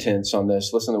I'm intense on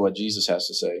this? Listen to what Jesus has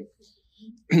to say.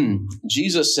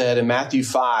 Jesus said in Matthew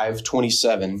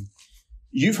 5:27,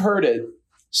 you've heard it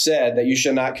said that you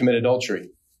should not commit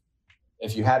adultery.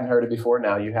 If you hadn't heard it before,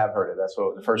 now you have heard it. That's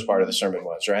what the first part of the sermon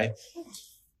was, right?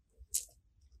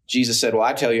 Jesus said, well,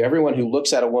 I tell you, everyone who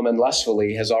looks at a woman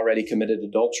lustfully has already committed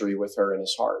adultery with her in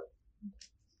his heart.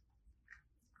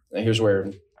 Now here's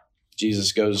where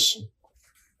Jesus goes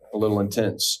a little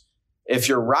intense. If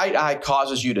your right eye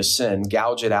causes you to sin,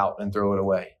 gouge it out and throw it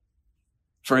away.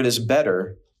 For it is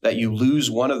better that you lose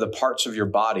one of the parts of your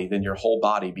body than your whole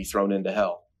body be thrown into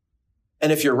hell.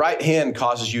 And if your right hand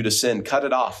causes you to sin, cut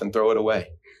it off and throw it away.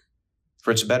 For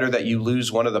it's better that you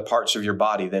lose one of the parts of your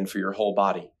body than for your whole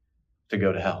body to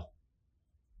go to hell.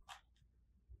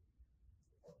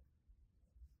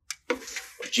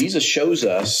 Jesus shows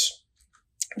us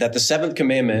that the seventh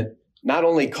commandment not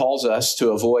only calls us to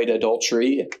avoid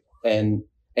adultery and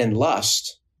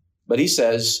lust, but he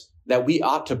says that we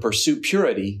ought to pursue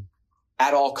purity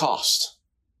at all cost.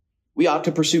 We ought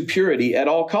to pursue purity at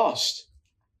all cost.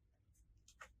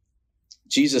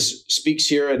 Jesus speaks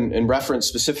here in reference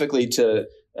specifically to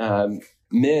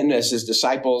men as his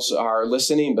disciples are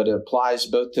listening, but it applies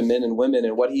both to men and women.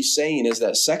 And what he's saying is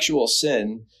that sexual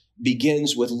sin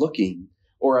begins with looking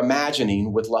or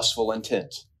imagining with lustful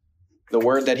intent. The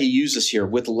word that he uses here,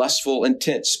 with lustful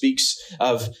intent, speaks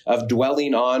of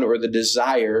dwelling on or the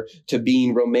desire to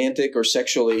being romantic or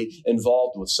sexually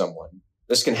involved with someone.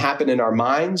 This can happen in our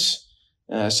minds.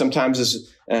 Sometimes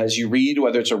as you read,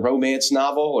 whether it's a romance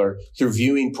novel or through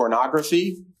viewing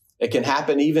pornography, it can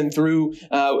happen even through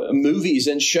movies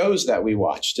and shows that we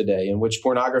watch today, in which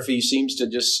pornography seems to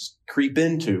just creep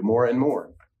into more and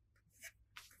more.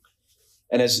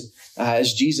 And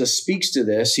as Jesus speaks to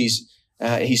this, he's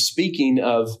speaking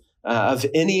of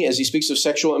any, as he speaks of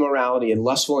sexual immorality and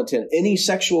lustful intent, any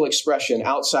sexual expression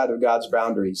outside of God's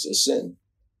boundaries is sin.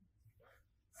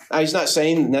 Now, he's not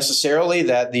saying necessarily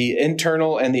that the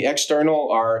internal and the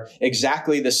external are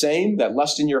exactly the same, that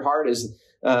lust in your heart is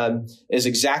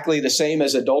exactly the same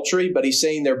as adultery, but he's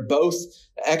saying they're both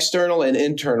external and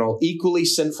internal, equally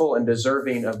sinful and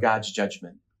deserving of God's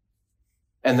judgment.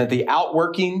 And that the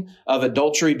outworking of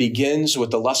adultery begins with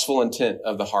the lustful intent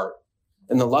of the heart.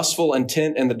 And the lustful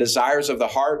intent and the desires of the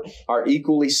heart are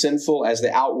equally sinful as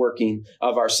the outworking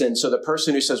of our sin. So the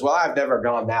person who says, well, I've never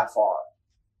gone that far,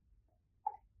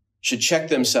 should check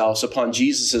themselves upon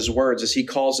Jesus' words as he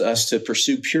calls us to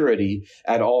pursue purity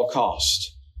at all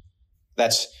cost.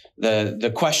 That's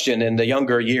the question in the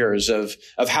younger years of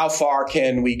how far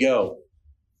can we go?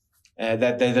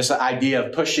 This idea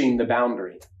of pushing the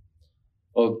boundary.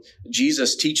 Well,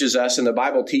 Jesus teaches us, and the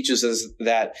Bible teaches us,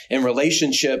 that in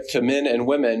relationship to men and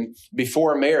women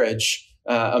before marriage,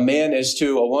 a man is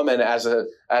to a woman as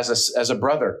a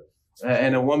brother,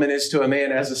 and a woman is to a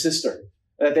man as a sister.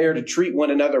 That they are to treat one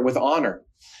another with honor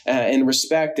and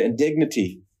respect and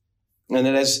dignity. And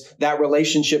then as that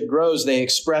relationship grows, they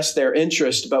express their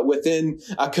interest, but within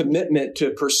a commitment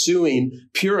to pursuing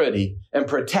purity and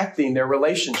protecting their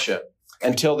relationship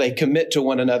until they commit to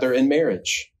one another in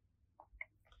marriage.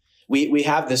 We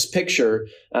have this picture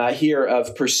here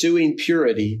of pursuing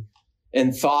purity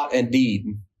in thought and deed.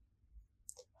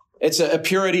 It's a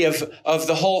purity of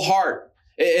the whole heart.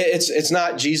 It's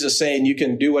not Jesus saying you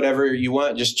can do whatever you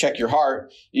want, just check your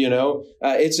heart,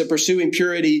 It's a pursuing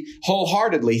purity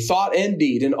wholeheartedly, thought and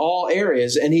deed in all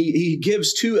areas. And he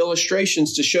gives two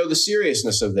illustrations to show the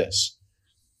seriousness of this.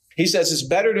 He says it's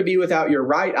better to be without your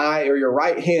right eye or your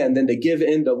right hand than to give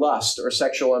in to lust or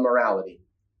sexual immorality.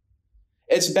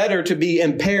 It's better to be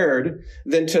impaired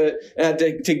than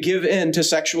to give in to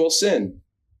sexual sin.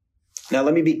 Now,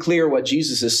 let me be clear what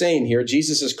Jesus is saying here.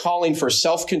 Jesus is calling for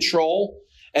self-control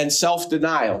and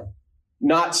self-denial,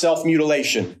 not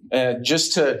self-mutilation,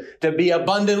 just to be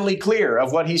abundantly clear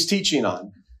of what he's teaching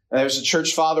on. There's a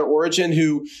church father, Origen,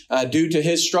 who, due to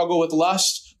his struggle with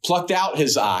lust, plucked out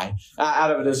his eye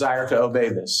out of a desire to obey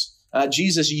this.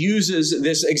 Jesus uses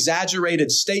this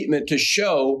exaggerated statement to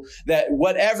show that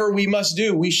whatever we must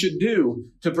do, we should do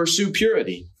to pursue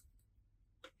purity.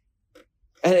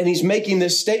 And he's making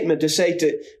this statement to say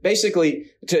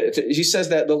he says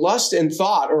that the lust in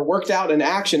thought or worked out in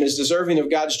action is deserving of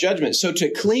God's judgment. So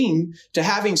to cling to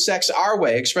having sex our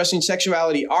way, expressing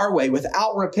sexuality our way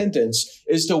without repentance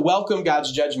is to welcome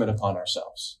God's judgment upon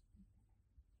ourselves.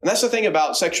 And that's the thing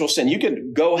about sexual sin. You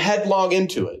can go headlong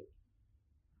into it.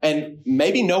 And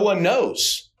maybe no one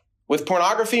knows. With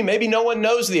pornography, maybe no one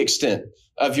knows the extent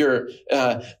of your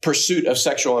pursuit of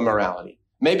sexual immorality.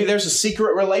 Maybe there's a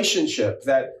secret relationship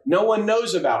that no one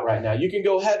knows about right now. You can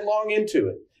go headlong into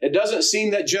it. It doesn't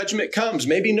seem that judgment comes.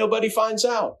 Maybe nobody finds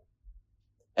out.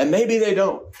 And maybe they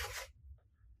don't.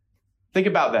 Think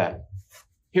about that.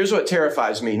 Here's what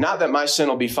terrifies me. Not that my sin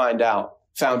will be found out,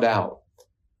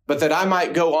 but that I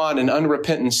might go on in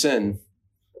unrepentant sin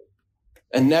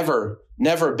and never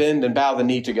bend and bow the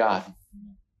knee to God.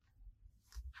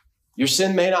 Your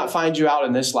sin may not find you out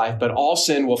in this life, but all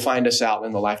sin will find us out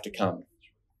in the life to come.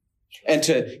 And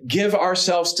to give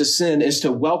ourselves to sin is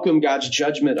to welcome God's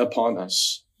judgment upon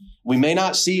us. We may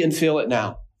not see and feel it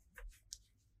now,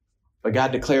 but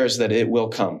God declares that it will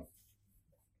come.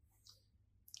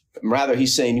 Rather,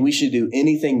 he's saying we should do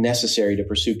anything necessary to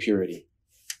pursue purity.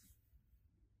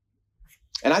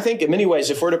 And I think in many ways,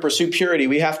 if we're to pursue purity,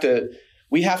 we have to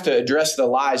address the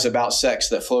lies about sex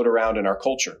that float around in our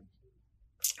culture.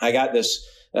 I got this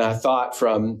thought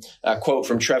from a quote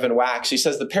from Trevin Wax. He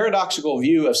says, the paradoxical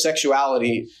view of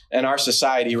sexuality in our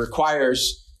society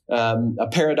requires a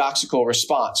paradoxical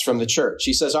response from the church.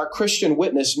 He says, our Christian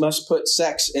witness must put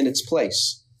sex in its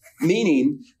place,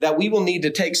 meaning that we will need to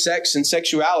take sex and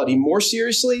sexuality more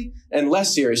seriously and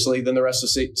less seriously than the rest of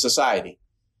society.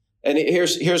 And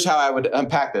here's how I would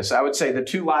unpack this. I would say the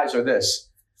two lies are this,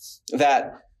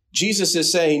 that Jesus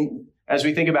is saying, as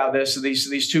we think about this,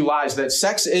 these two lies, that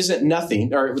sex isn't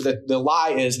nothing, or the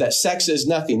lie is that sex is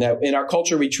nothing, that in our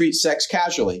culture we treat sex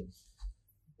casually.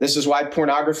 This is why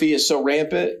pornography is so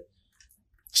rampant.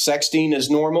 Sexting is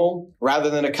normal.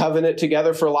 Rather than a covenant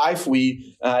together for life,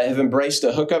 we have embraced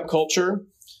a hookup culture.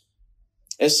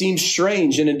 It seems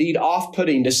strange and indeed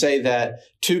off-putting to say that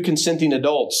two consenting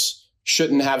adults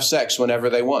shouldn't have sex whenever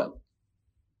they want.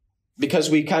 Because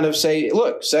we kind of say,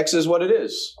 look, sex is what it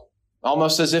is,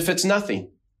 almost as if it's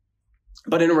nothing.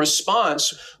 But in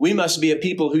response, we must be a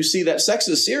people who see that sex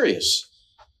is serious.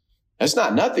 It's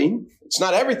not nothing. It's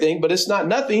not everything, but it's not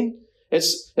nothing.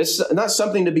 It's not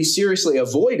something to be seriously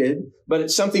avoided, but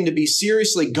it's something to be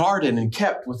seriously guarded and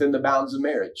kept within the bounds of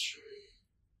marriage.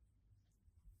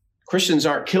 Christians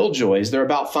aren't killjoys. They're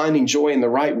about finding joy in the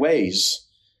right ways.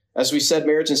 As we said,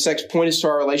 marriage and sex point us to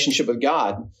our relationship with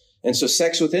God. And so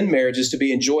sex within marriage is to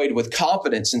be enjoyed with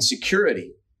confidence and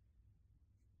security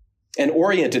and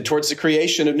oriented towards the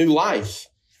creation of new life.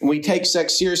 And we take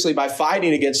sex seriously by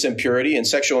fighting against impurity and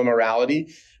sexual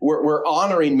immorality. We're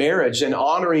honoring marriage and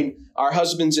honoring our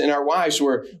husbands and our wives.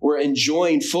 We're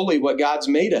enjoying fully what God's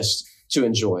made us to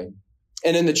enjoy.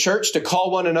 And in the church, to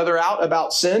call one another out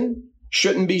about sin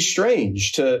shouldn't be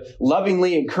strange. To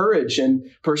lovingly encourage and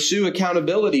pursue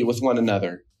accountability with one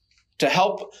another. To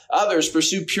help others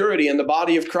pursue purity in the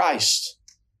body of Christ.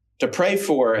 To pray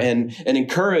for and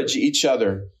encourage each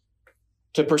other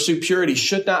to pursue purity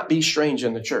should not be strange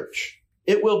in the church.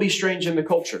 It will be strange in the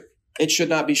culture. It should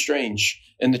not be strange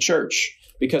in the church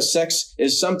because sex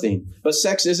is something, but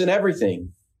sex isn't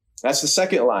everything. That's the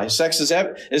second lie. Sex is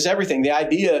everything. The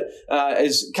idea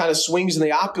is kind of swings in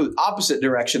the opposite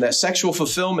direction, that sexual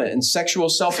fulfillment and sexual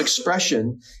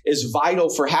self-expression is vital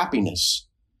for happiness.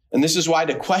 And this is why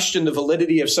to question the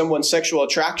validity of someone's sexual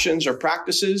attractions or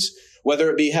practices, whether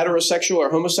it be heterosexual or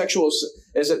homosexual,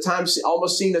 is at times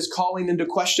almost seen as calling into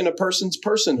question a person's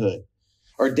personhood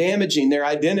or damaging their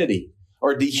identity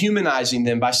or dehumanizing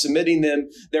them by submitting them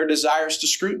their desires to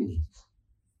scrutiny.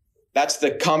 That's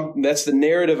the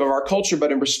narrative of our culture.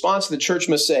 But in response, the church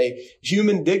must say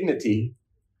human dignity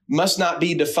must not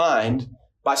be defined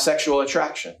by sexual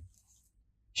attraction.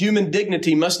 Human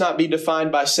dignity must not be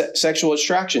defined by sexual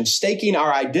attraction. Staking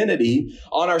our identity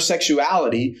on our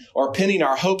sexuality or pinning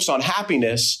our hopes on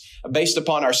happiness based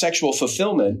upon our sexual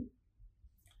fulfillment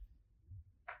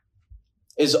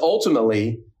is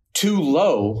ultimately too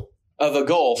low of a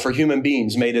goal for human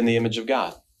beings made in the image of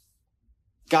God.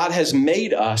 God has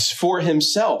made us for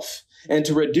himself, and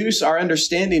to reduce our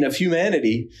understanding of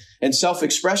humanity and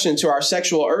self-expression to our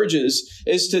sexual urges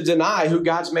is to deny who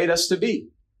God's made us to be.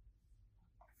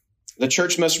 The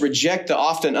church must reject the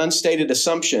often unstated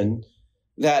assumption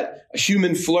that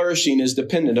human flourishing is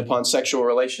dependent upon sexual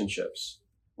relationships.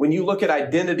 When you look at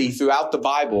identity throughout the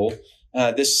Bible,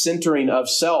 this centering of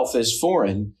self is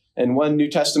foreign. And one New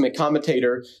Testament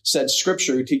commentator said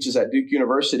Scripture, who teaches at Duke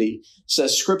University,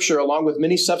 says Scripture, along with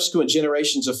many subsequent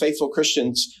generations of faithful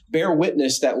Christians, bear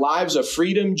witness that lives of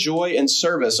freedom, joy, and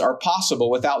service are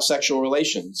possible without sexual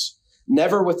relations.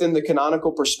 Never within the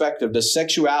canonical perspective does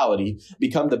sexuality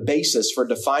become the basis for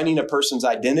defining a person's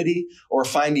identity or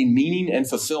finding meaning and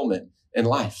fulfillment in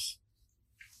life.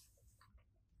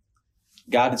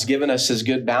 God has given us his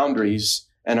good boundaries,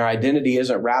 and our identity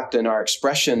isn't wrapped in our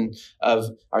expression of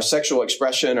our sexual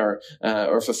expression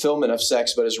or fulfillment of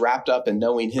sex, but is wrapped up in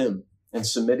knowing him and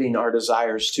submitting our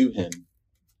desires to him.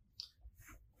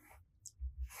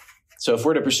 So if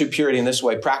we're to pursue purity in this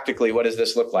way, practically, what does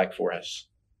this look like for us?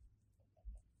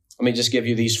 Let me just give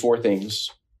you these 4 things,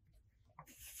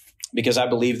 because I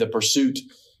believe the pursuit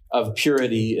of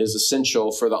purity is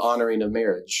essential for the honoring of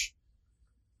marriage.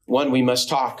 1, we must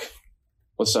talk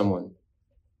with someone.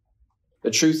 The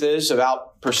truth is,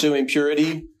 about pursuing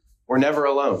purity, we're never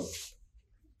alone.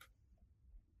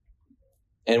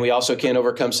 And we also can't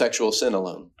overcome sexual sin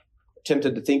alone.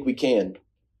 tempted to think we can.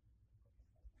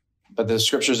 But the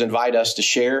scriptures invite us to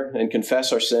share and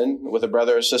confess our sin with a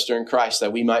brother or sister in Christ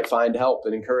that we might find help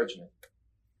and encouragement.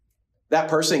 That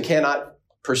person cannot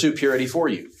pursue purity for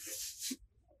you.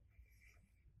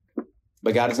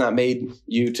 But God has not made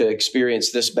you to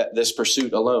experience this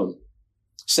pursuit alone.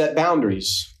 Set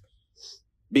boundaries.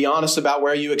 Be honest about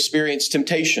where you experience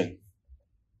temptation.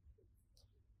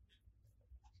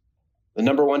 The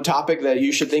number one topic that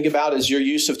you should think about is your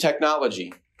use of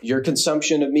technology, your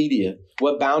consumption of media.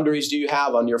 What boundaries do you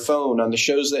have on your phone, on the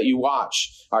shows that you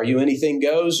watch? Are you anything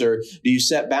goes, or do you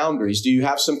set boundaries? Do you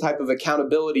have some type of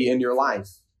accountability in your life?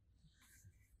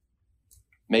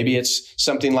 Maybe it's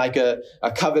something like a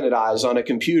covenant eyes on a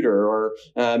computer, or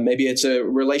maybe it's a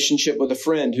relationship with a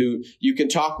friend who you can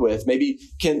talk with.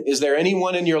 Is there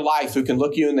anyone in your life who can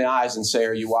look you in the eyes and say,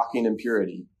 are you walking in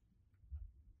purity?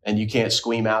 And you can't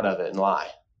squeam out of it and lie.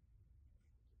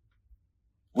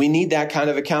 We need that kind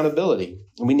of accountability.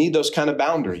 We need those kind of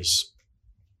boundaries.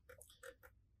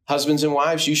 Husbands and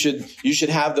wives, you should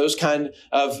have those kind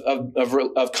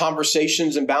of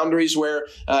conversations and boundaries where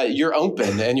you're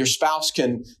open and your spouse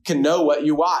can know what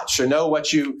you watch or know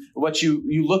what you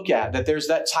look at. That there's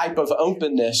that type of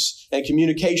openness and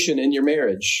communication in your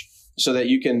marriage so that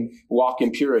you can walk in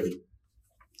purity.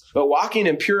 But walking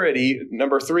in purity,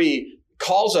 number 3,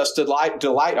 calls us to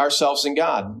delight ourselves in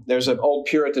God. There's an old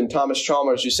Puritan, Thomas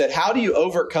Chalmers, who said, how do you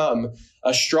overcome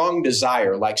a strong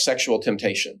desire like sexual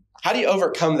temptation? How do you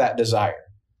overcome that desire?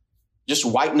 Just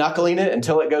white knuckling it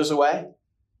until it goes away?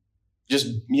 Just,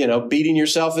 beating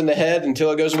yourself in the head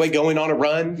until it goes away, going on a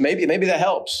run? Maybe that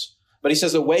helps. But he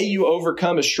says the way you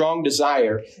overcome a strong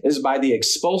desire is by the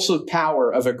expulsive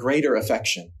power of a greater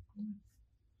affection.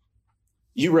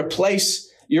 You replace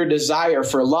your desire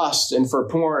for lust and for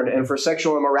porn and for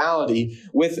sexual immorality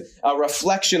with a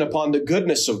reflection upon the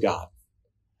goodness of God,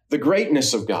 the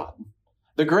greatness of God,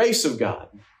 the grace of God,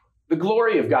 the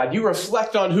glory of God. You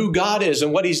reflect on who God is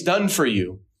and what he's done for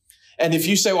you. And if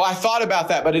you say, well, I thought about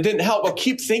that, but it didn't help, well,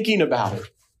 keep thinking about it.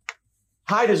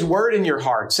 Hide his word in your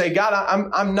heart. Say, God,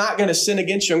 I'm not going to sin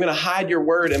against you. I'm going to hide your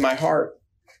word in my heart.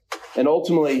 And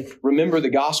ultimately, remember the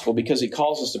gospel because he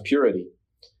calls us to purity.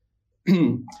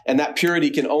 And that purity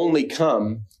can only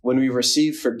come when we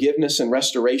receive forgiveness and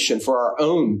restoration for our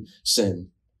own sin.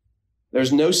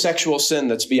 There's no sexual sin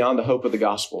that's beyond the hope of the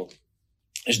gospel.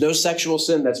 There's no sexual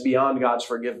sin that's beyond God's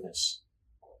forgiveness.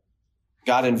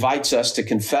 God invites us to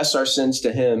confess our sins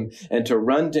to him and to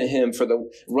run to him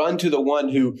run to the one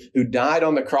who died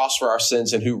on the cross for our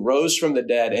sins and who rose from the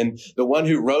dead. And the one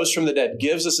who rose from the dead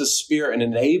gives us a spirit and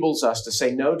enables us to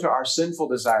say no to our sinful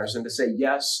desires and to say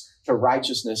yes to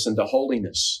righteousness and to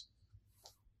holiness.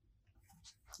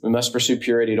 We must pursue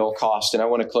purity at all costs. And I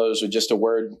want to close with just a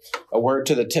word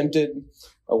to the tempted,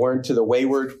 a word to the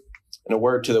wayward, and a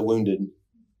word to the wounded.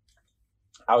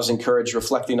 I was encouraged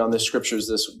reflecting on the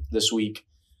scriptures this week.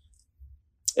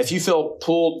 If you feel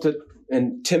pulled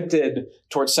and tempted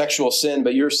towards sexual sin,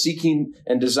 but you're seeking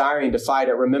and desiring to fight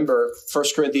it, remember 1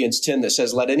 Corinthians 10 that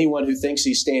says, let anyone who thinks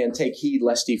he stand take heed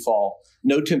lest he fall.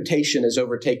 No temptation is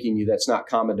overtaking you that's not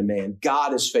common to man.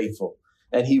 God is faithful,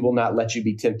 and he will not let you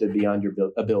be tempted beyond your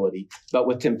ability. But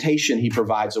with temptation, he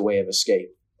provides a way of escape.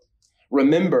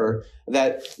 Remember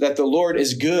that the Lord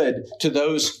is good to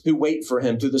those who wait for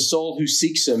him, to the soul who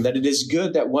seeks him, that it is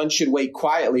good that one should wait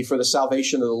quietly for the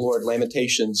salvation of the Lord.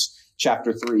 Lamentations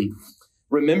chapter 3.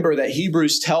 Remember that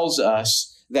Hebrews tells us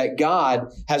that God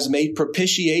has made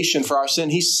propitiation for our sin.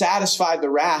 He satisfied the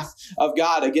wrath of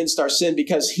God against our sin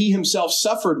because he himself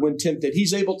suffered when tempted.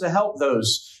 He's able to help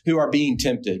those who are being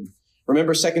tempted.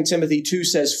 Remember 2 Timothy 2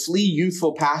 says, flee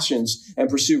youthful passions and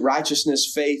pursue righteousness,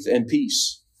 faith, and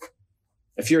peace.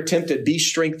 If you're tempted, be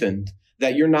strengthened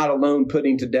that you're not alone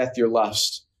putting to death your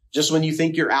lust. Just when you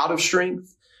think you're out of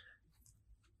strength,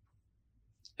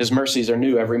 his mercies are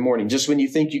new every morning. Just when you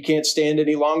think you can't stand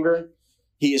any longer,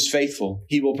 he is faithful.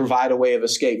 He will provide a way of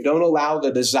escape. Don't allow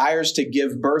the desires to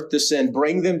give birth to sin.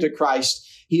 Bring them to Christ.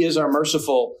 He is our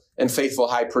merciful and faithful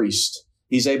high priest.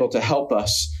 He's able to help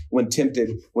us when tempted,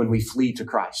 when we flee to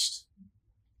Christ.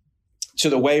 To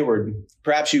the wayward,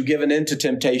 perhaps you've given in to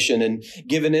temptation and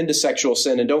given into sexual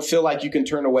sin and don't feel like you can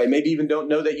turn away. Maybe even don't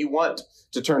know that you want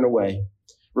to turn away.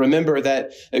 Remember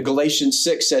that Galatians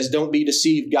 6 says, don't be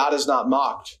deceived. God is not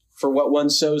mocked. For what one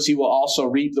sows, he will also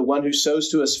reap. The one who sows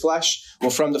to his flesh will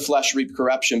from the flesh reap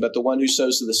corruption, but the one who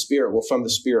sows to the Spirit will from the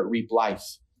Spirit reap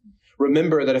life.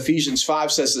 Remember that Ephesians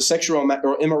 5 says that sexual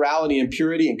immorality,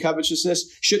 impurity, and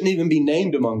covetousness shouldn't even be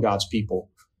named among God's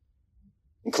people.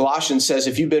 And Colossians says,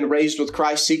 if you've been raised with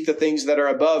Christ, seek the things that are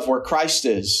above where Christ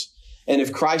is. And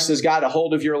if Christ has got a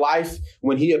hold of your life,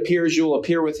 when he appears, you will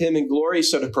appear with him in glory.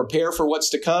 So to prepare for what's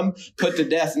to come, put to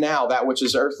death now that which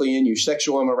is earthly in you,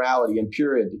 sexual immorality,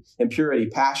 impurity,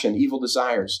 passion, evil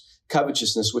desires,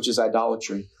 covetousness, which is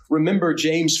idolatry. Remember,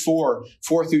 James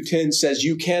 4:4-10 says,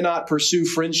 you cannot pursue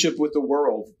friendship with the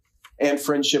world and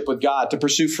friendship with God. To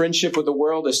pursue friendship with the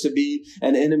world is to be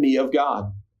an enemy of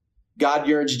God. God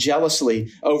yearns jealously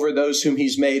over those whom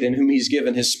he's made and whom he's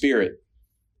given his Spirit.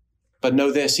 But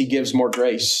know this, he gives more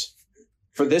grace.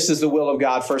 For this is the will of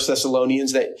God, 1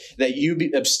 Thessalonians, that you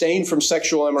abstain from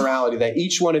sexual immorality, that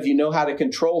each one of you know how to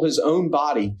control his own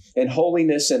body in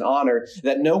holiness and honor,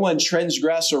 that no one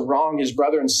transgress or wrong his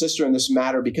brother and sister in this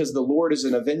matter, because the Lord is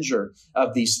an avenger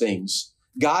of these things.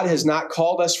 God has not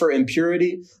called us for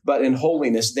impurity, but in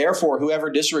holiness. Therefore, whoever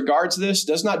disregards this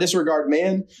does not disregard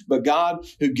man, but God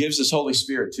who gives his Holy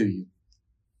Spirit to you.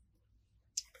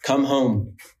 Come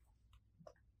home.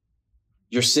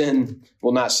 Your sin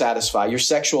will not satisfy. Your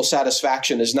sexual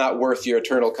satisfaction is not worth your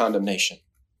eternal condemnation.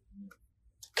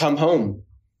 Come home.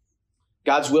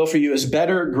 God's will for you is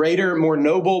better, greater, more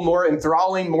noble, more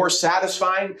enthralling, more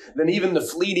satisfying than even the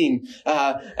fleeting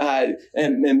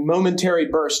and momentary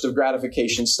burst of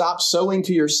gratification. Stop sowing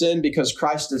to your sin because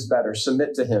Christ is better.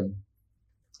 Submit to him.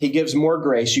 He gives more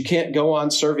grace. You can't go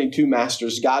on serving two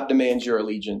masters. God demands your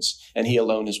allegiance, and he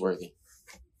alone is worthy.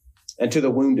 And to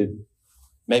the wounded,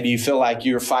 maybe you feel like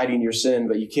you're fighting your sin,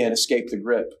 but you can't escape the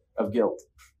grip of guilt.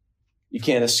 You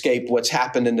can't escape what's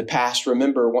happened in the past.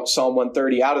 Remember Psalm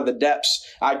 130, out of the depths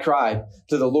I cried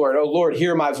to the Lord. Oh Lord,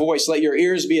 hear my voice. Let your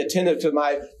ears be attentive to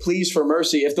my pleas for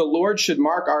mercy. If the Lord should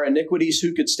mark our iniquities,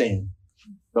 who could stand?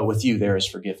 But with you there is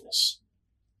forgiveness.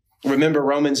 Remember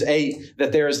Romans 8,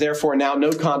 that there is therefore now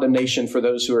no condemnation for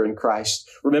those who are in Christ.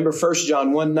 Remember 1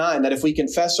 John 1:9, that if we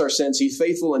confess our sins, he's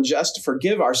faithful and just to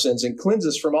forgive our sins and cleanse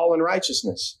us from all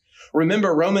unrighteousness.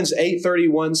 Remember Romans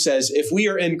 8:31 says, if we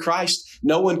are in Christ,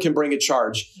 no one can bring a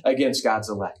charge against God's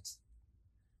elect.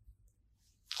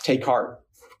 Take heart.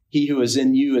 He who is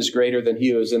in you is greater than he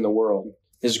who is in the world.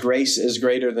 His grace is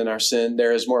greater than our sin.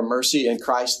 There is more mercy in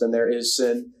Christ than there is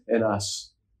sin in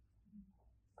us.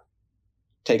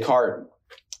 Take heart.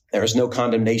 There is no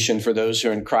condemnation for those who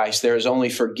are in Christ. There is only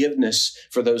forgiveness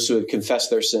for those who have confessed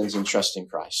their sins and trust in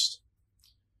Christ.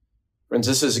 Friends,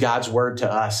 this is God's word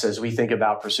to us as we think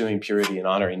about pursuing purity and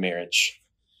honoring marriage.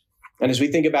 And as we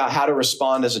think about how to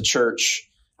respond as a church,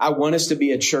 I want us to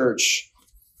be a church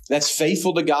that's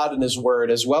faithful to God and his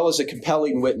word, as well as a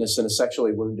compelling witness in a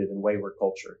sexually wounded and wayward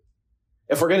culture.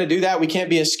 If we're going to do that, we can't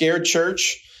be a scared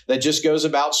church that just goes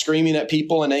about screaming at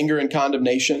people in anger and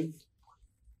condemnation.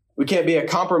 We can't be a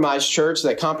compromised church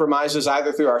that compromises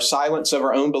either through our silence of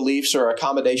our own beliefs or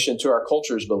accommodation to our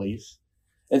culture's belief.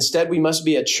 Instead, we must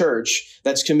be a church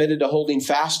that's committed to holding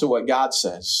fast to what God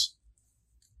says.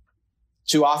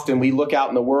 Too often, we look out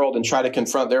in the world and try to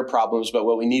confront their problems, but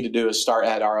what we need to do is start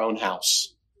at our own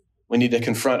house. We need to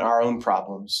confront our own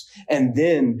problems. And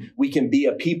then we can be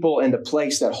a people and a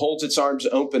place that holds its arms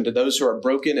open to those who are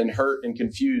broken and hurt and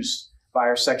confused by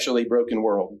our sexually broken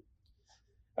world.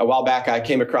 A while back, I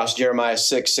came across Jeremiah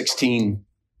 6:16.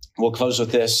 We'll close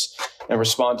with this and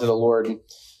respond to the Lord.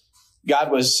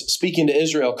 God was speaking to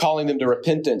Israel, calling them to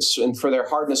repentance and for their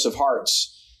hardness of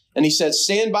hearts. And he said,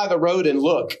 stand by the road and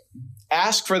look.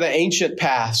 Ask for the ancient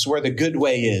paths where the good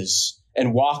way is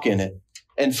and walk in it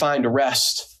and find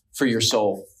rest for your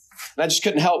soul. And I just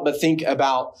couldn't help but think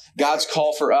about God's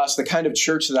call for us, the kind of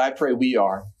church that I pray we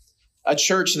are. A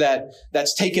church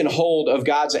that's taken hold of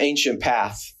God's ancient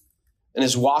path and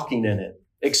is walking in it,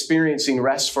 experiencing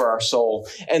rest for our soul,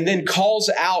 and then calls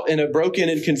out in a broken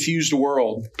and confused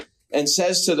world and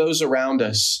says to those around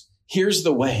us, here's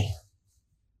the way.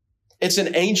 It's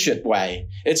an ancient way.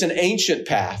 It's an ancient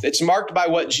path. It's marked by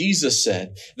what Jesus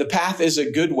said. The path is a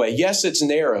good way. Yes, it's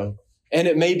narrow and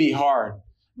it may be hard,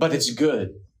 but it's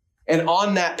good. And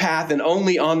on that path and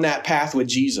only on that path with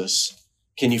Jesus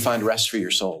can you find rest for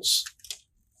your souls.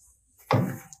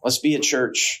 Let's be a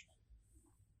church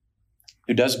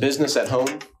who does business at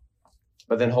home,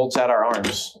 but then holds out our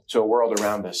arms to a world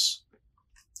around us.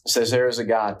 It says there is a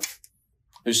God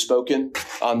who's spoken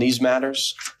on these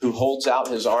matters, who holds out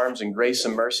his arms in grace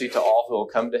and mercy to all who will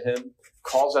come to him,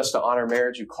 calls us to honor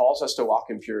marriage, who calls us to walk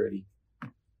in purity.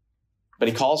 But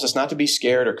he calls us not to be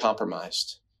scared or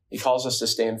compromised. He calls us to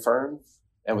stand firm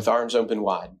and with arms open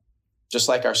wide, just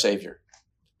like our Savior,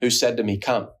 who said to me,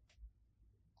 come,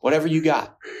 whatever you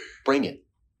got, bring it.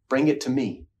 Bring it to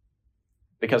me.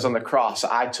 Because on the cross,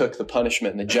 I took the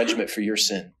punishment and the judgment for your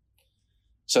sin.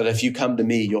 So that if you come to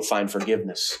me, you'll find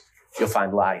forgiveness. You'll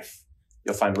find life.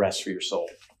 You'll find rest for your soul.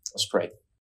 Let's pray.